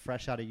 Maybe they're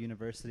fresh out of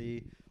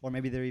university, or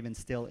maybe they're even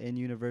still in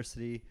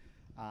university.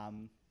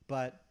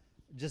 But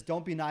just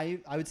don't be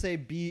naive. I would say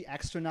be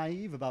extra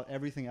naive about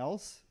everything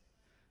else.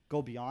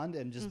 Go beyond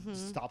and just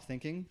stop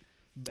thinking,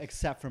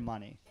 except for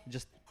money.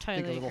 Just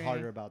think a little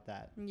harder about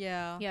that.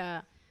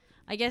 Yeah.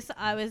 I guess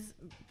I was,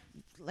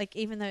 like,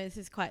 even though this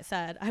is quite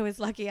sad, I was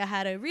lucky I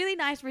had a really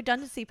nice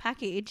redundancy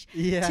package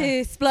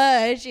to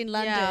splurge in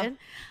London.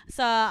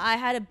 So I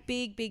had a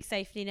big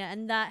safety net,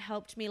 and that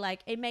helped me.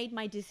 Like, it made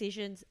my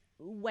decisions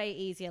way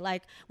easier.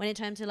 Like, when it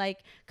came to, like,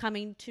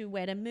 coming to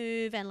where to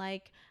move and,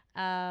 like,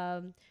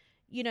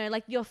 you know,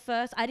 like,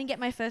 I didn't get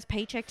my first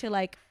paycheck till,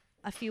 like,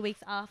 a few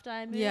weeks after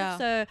I moved. Yeah.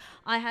 So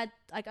I had,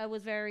 like,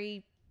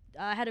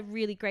 I had a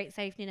really great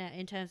safety net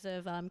in terms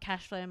of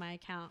cash flow in my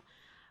account.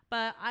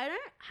 But I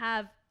don't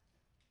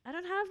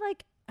have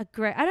like a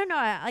great, I don't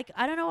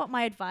know what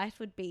my advice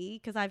would be,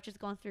 because I've just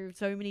gone through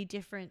so many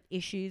different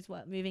issues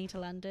moving to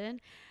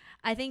London.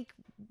 I think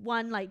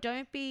one, like,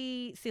 don't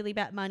be silly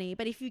about money,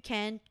 but if you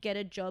can get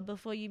a job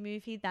before you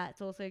move here,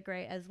 that's also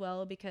great as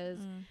well, because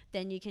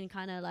then you can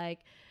kind of like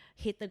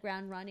hit the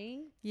ground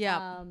running.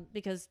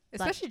 Because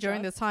especially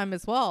during this time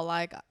as well.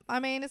 Like,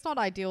 I mean, it's not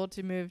ideal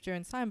to move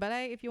during this time, but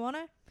hey, if you want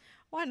to,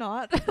 why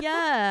not?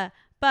 Yeah.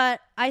 But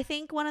I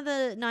think one of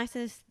the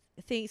nicest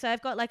things, so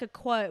I've got like a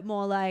quote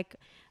more like,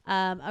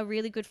 a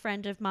really good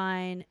friend of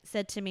mine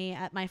said to me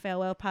at my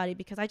farewell party,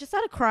 because I just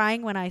started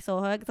crying when I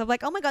saw her, because I'm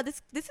like, oh my God,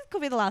 this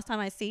could be the last time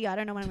I see you. I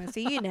don't know when I'm going to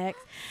see you next.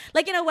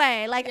 Like, in a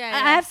way, like, I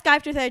have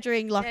Skyped with her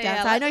during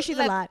lockdown, so I know she's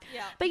alive.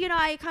 Yeah. But, you know,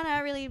 I kind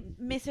of really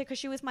miss her, because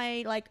she was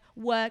my, like,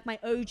 my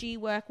OG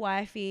work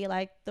wifey,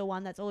 like, the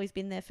one that's always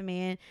been there for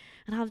me.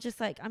 And I was just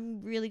like,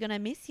 I'm really going to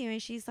miss you.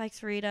 And she's like,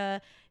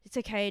 Sarita, it's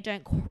okay.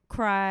 Don't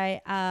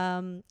cry.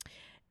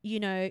 You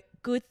know,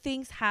 good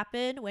things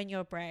happen when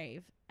you're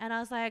brave. And I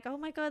was like, oh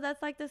my God,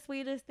 that's like the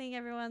sweetest thing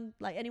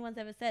anyone's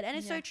ever said. And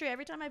it's so true.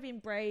 Every time I've been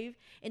brave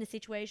in a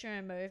situation or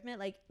a movement,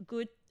 like,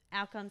 good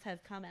outcomes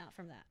have come out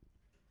from that.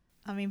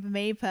 I mean, for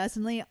me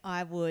personally,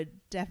 I would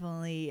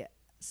definitely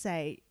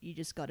say you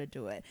just got to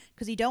do it,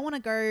 because you don't want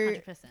to go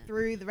 100%.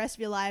 through the rest of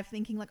your life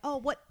thinking like, oh,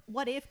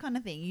 what if kind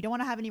of thing. You don't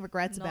want to have any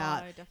regrets No,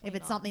 about definitely if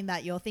it's not. something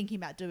that you're thinking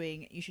about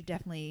doing. You should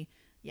definitely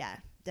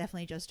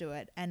just do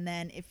it. And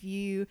then if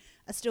you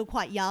are still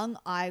quite young,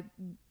 I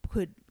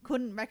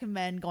couldn't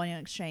recommend going on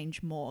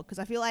exchange more, because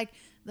I feel like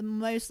the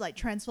most like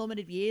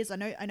transformative years, I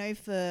know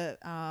for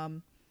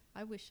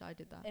I wish I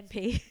did that.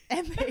 MP.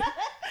 MP.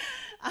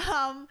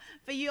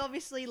 For you,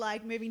 obviously,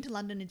 like moving to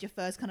London is your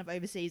first kind of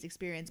overseas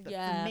experience, but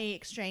Yeah. for me,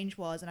 exchange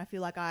was, and I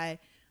feel like I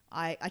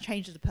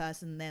changed as a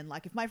person then.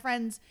 Like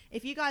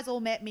if you guys all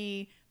met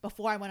me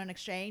before I went on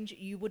exchange,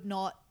 you would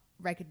not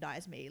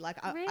recognize me. Like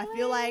I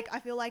feel like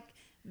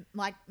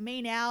like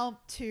me now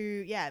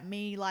to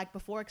me like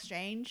before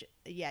exchange,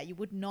 you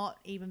would not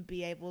even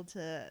be able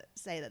to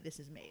say that this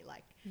is me.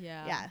 Like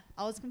I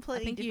was I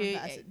completely think different you,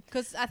 person.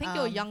 because I think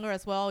you're younger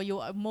as well.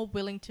 You're more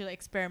willing to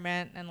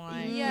experiment and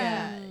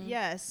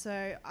like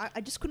So I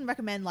just couldn't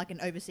recommend like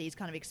an overseas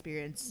kind of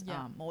experience,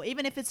 Yeah. or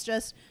even if it's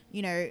just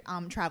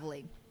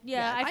traveling.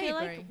 Yeah, Yeah, I I feel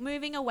agree. like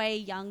moving away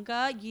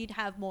younger, you'd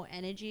have more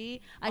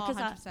energy. Oh, Because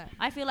 100%.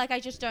 I feel like I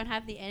just don't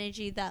have the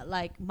energy that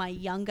like my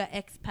younger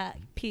expat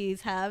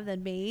peers have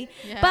than me.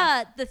 Yeah.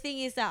 But the thing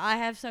is that I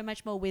have so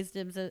much more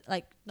wisdom,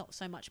 like not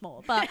so much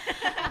more, but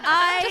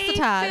I Just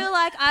a tad. feel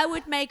like I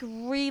would make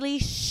really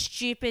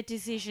stupid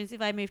decisions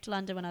if I moved to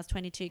London when I was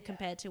 22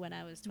 compared to when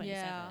I was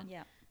 27. Yeah.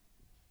 Yeah.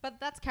 But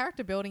that's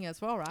character building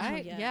as well,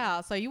 right?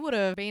 yeah. So you would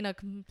have been a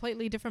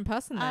completely different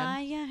person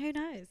then. Yeah, who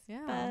knows?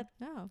 Yeah. But,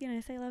 No. you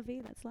know, say la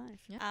vie, that's life.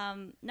 Yeah.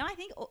 No, I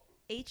think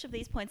each of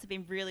these points have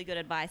been really good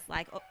advice.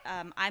 Like,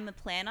 I'm a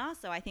planner,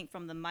 so I think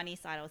from the money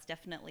side, I was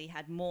definitely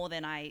had more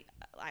than I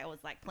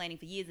was like planning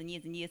for years and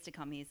years and years to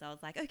come here. So I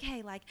was like,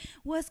 okay, like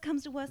worst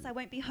comes to worst, I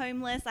won't be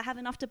homeless. I have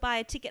enough to buy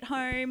a ticket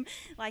home.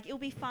 Like it'll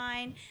be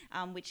fine,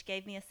 which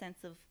gave me a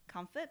sense of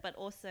comfort. But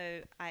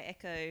also, I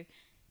echo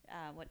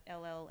what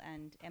LL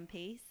and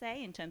MP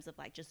say in terms of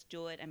like just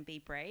do it and be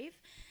brave.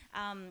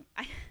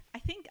 I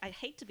think I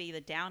hate to be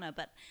the downer,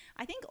 but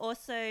I think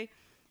also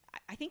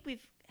I think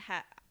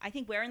I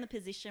think we're in the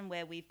position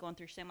where we've gone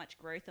through so much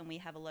growth and we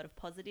have a lot of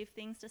positive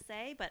things to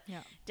say, but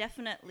Yeah.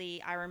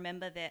 definitely I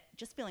remember that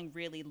just feeling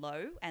really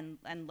low and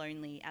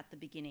lonely at the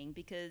beginning,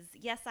 because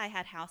yes, I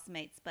had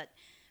housemates, but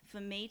for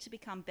me to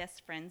become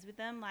best friends with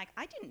them, like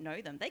I didn't know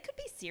them. They could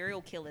be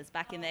serial killers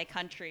back in their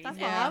countries. That's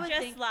what and I would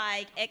just think.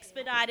 like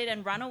expedited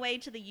and run away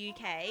to the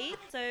UK.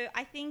 So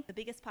I think the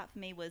biggest part for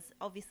me was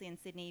obviously in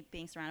Sydney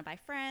being surrounded by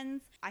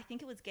friends. I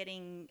think it was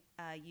getting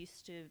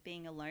used to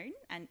being alone,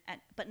 and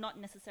but not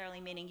necessarily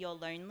meaning you're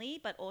lonely,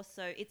 but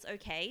also it's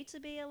okay to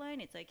be alone.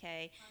 It's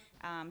okay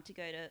to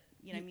go to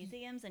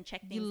museums and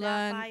check things You out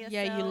learn, by yourself.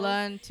 yeah, you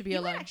learn to be You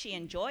alone. might actually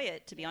enjoy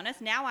it, to be honest.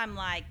 Now I'm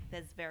like,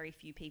 there's very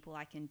few people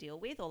I can deal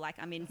with, or like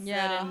I'm in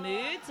Yeah. certain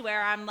moods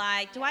where I'm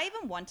like, do I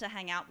even want to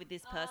hang out with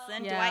this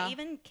person? Do Yeah. I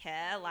even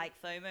care, like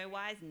FOMO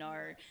wise? No,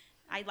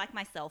 I like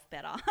myself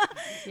better.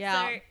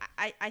 Yeah. So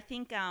I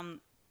think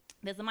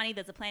there's the money,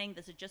 there's the planning,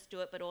 there's a just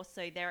do it, but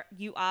also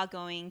you are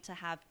going to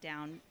have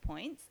down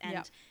points, and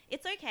Yep.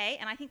 it's okay.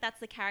 And I think that's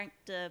the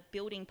character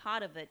building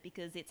part of it,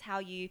 because it's how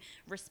you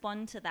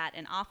respond to that,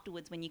 and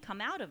afterwards when you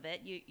come out of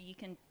it, you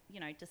can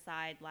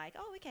decide like,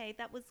 oh, okay,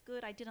 that was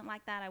good, I didn't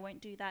like that, I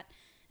won't do that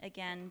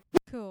again.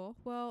 Cool.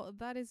 Well,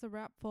 that is a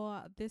wrap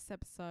for this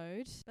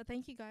episode. But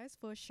thank you guys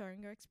for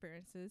sharing your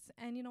experiences.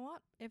 And you know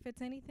what? If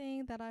it's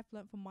anything that I've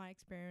learned from my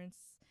experience,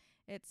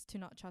 it's to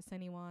not trust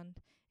anyone.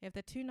 If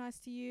they're too nice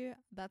to you,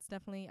 that's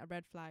definitely a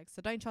red flag.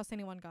 So don't trust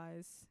anyone,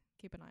 guys.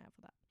 Keep an eye out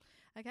for that.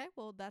 Okay,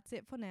 well, that's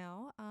it for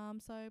now.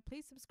 So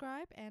please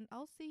subscribe, and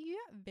I'll see you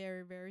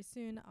very, very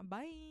soon.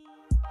 Bye.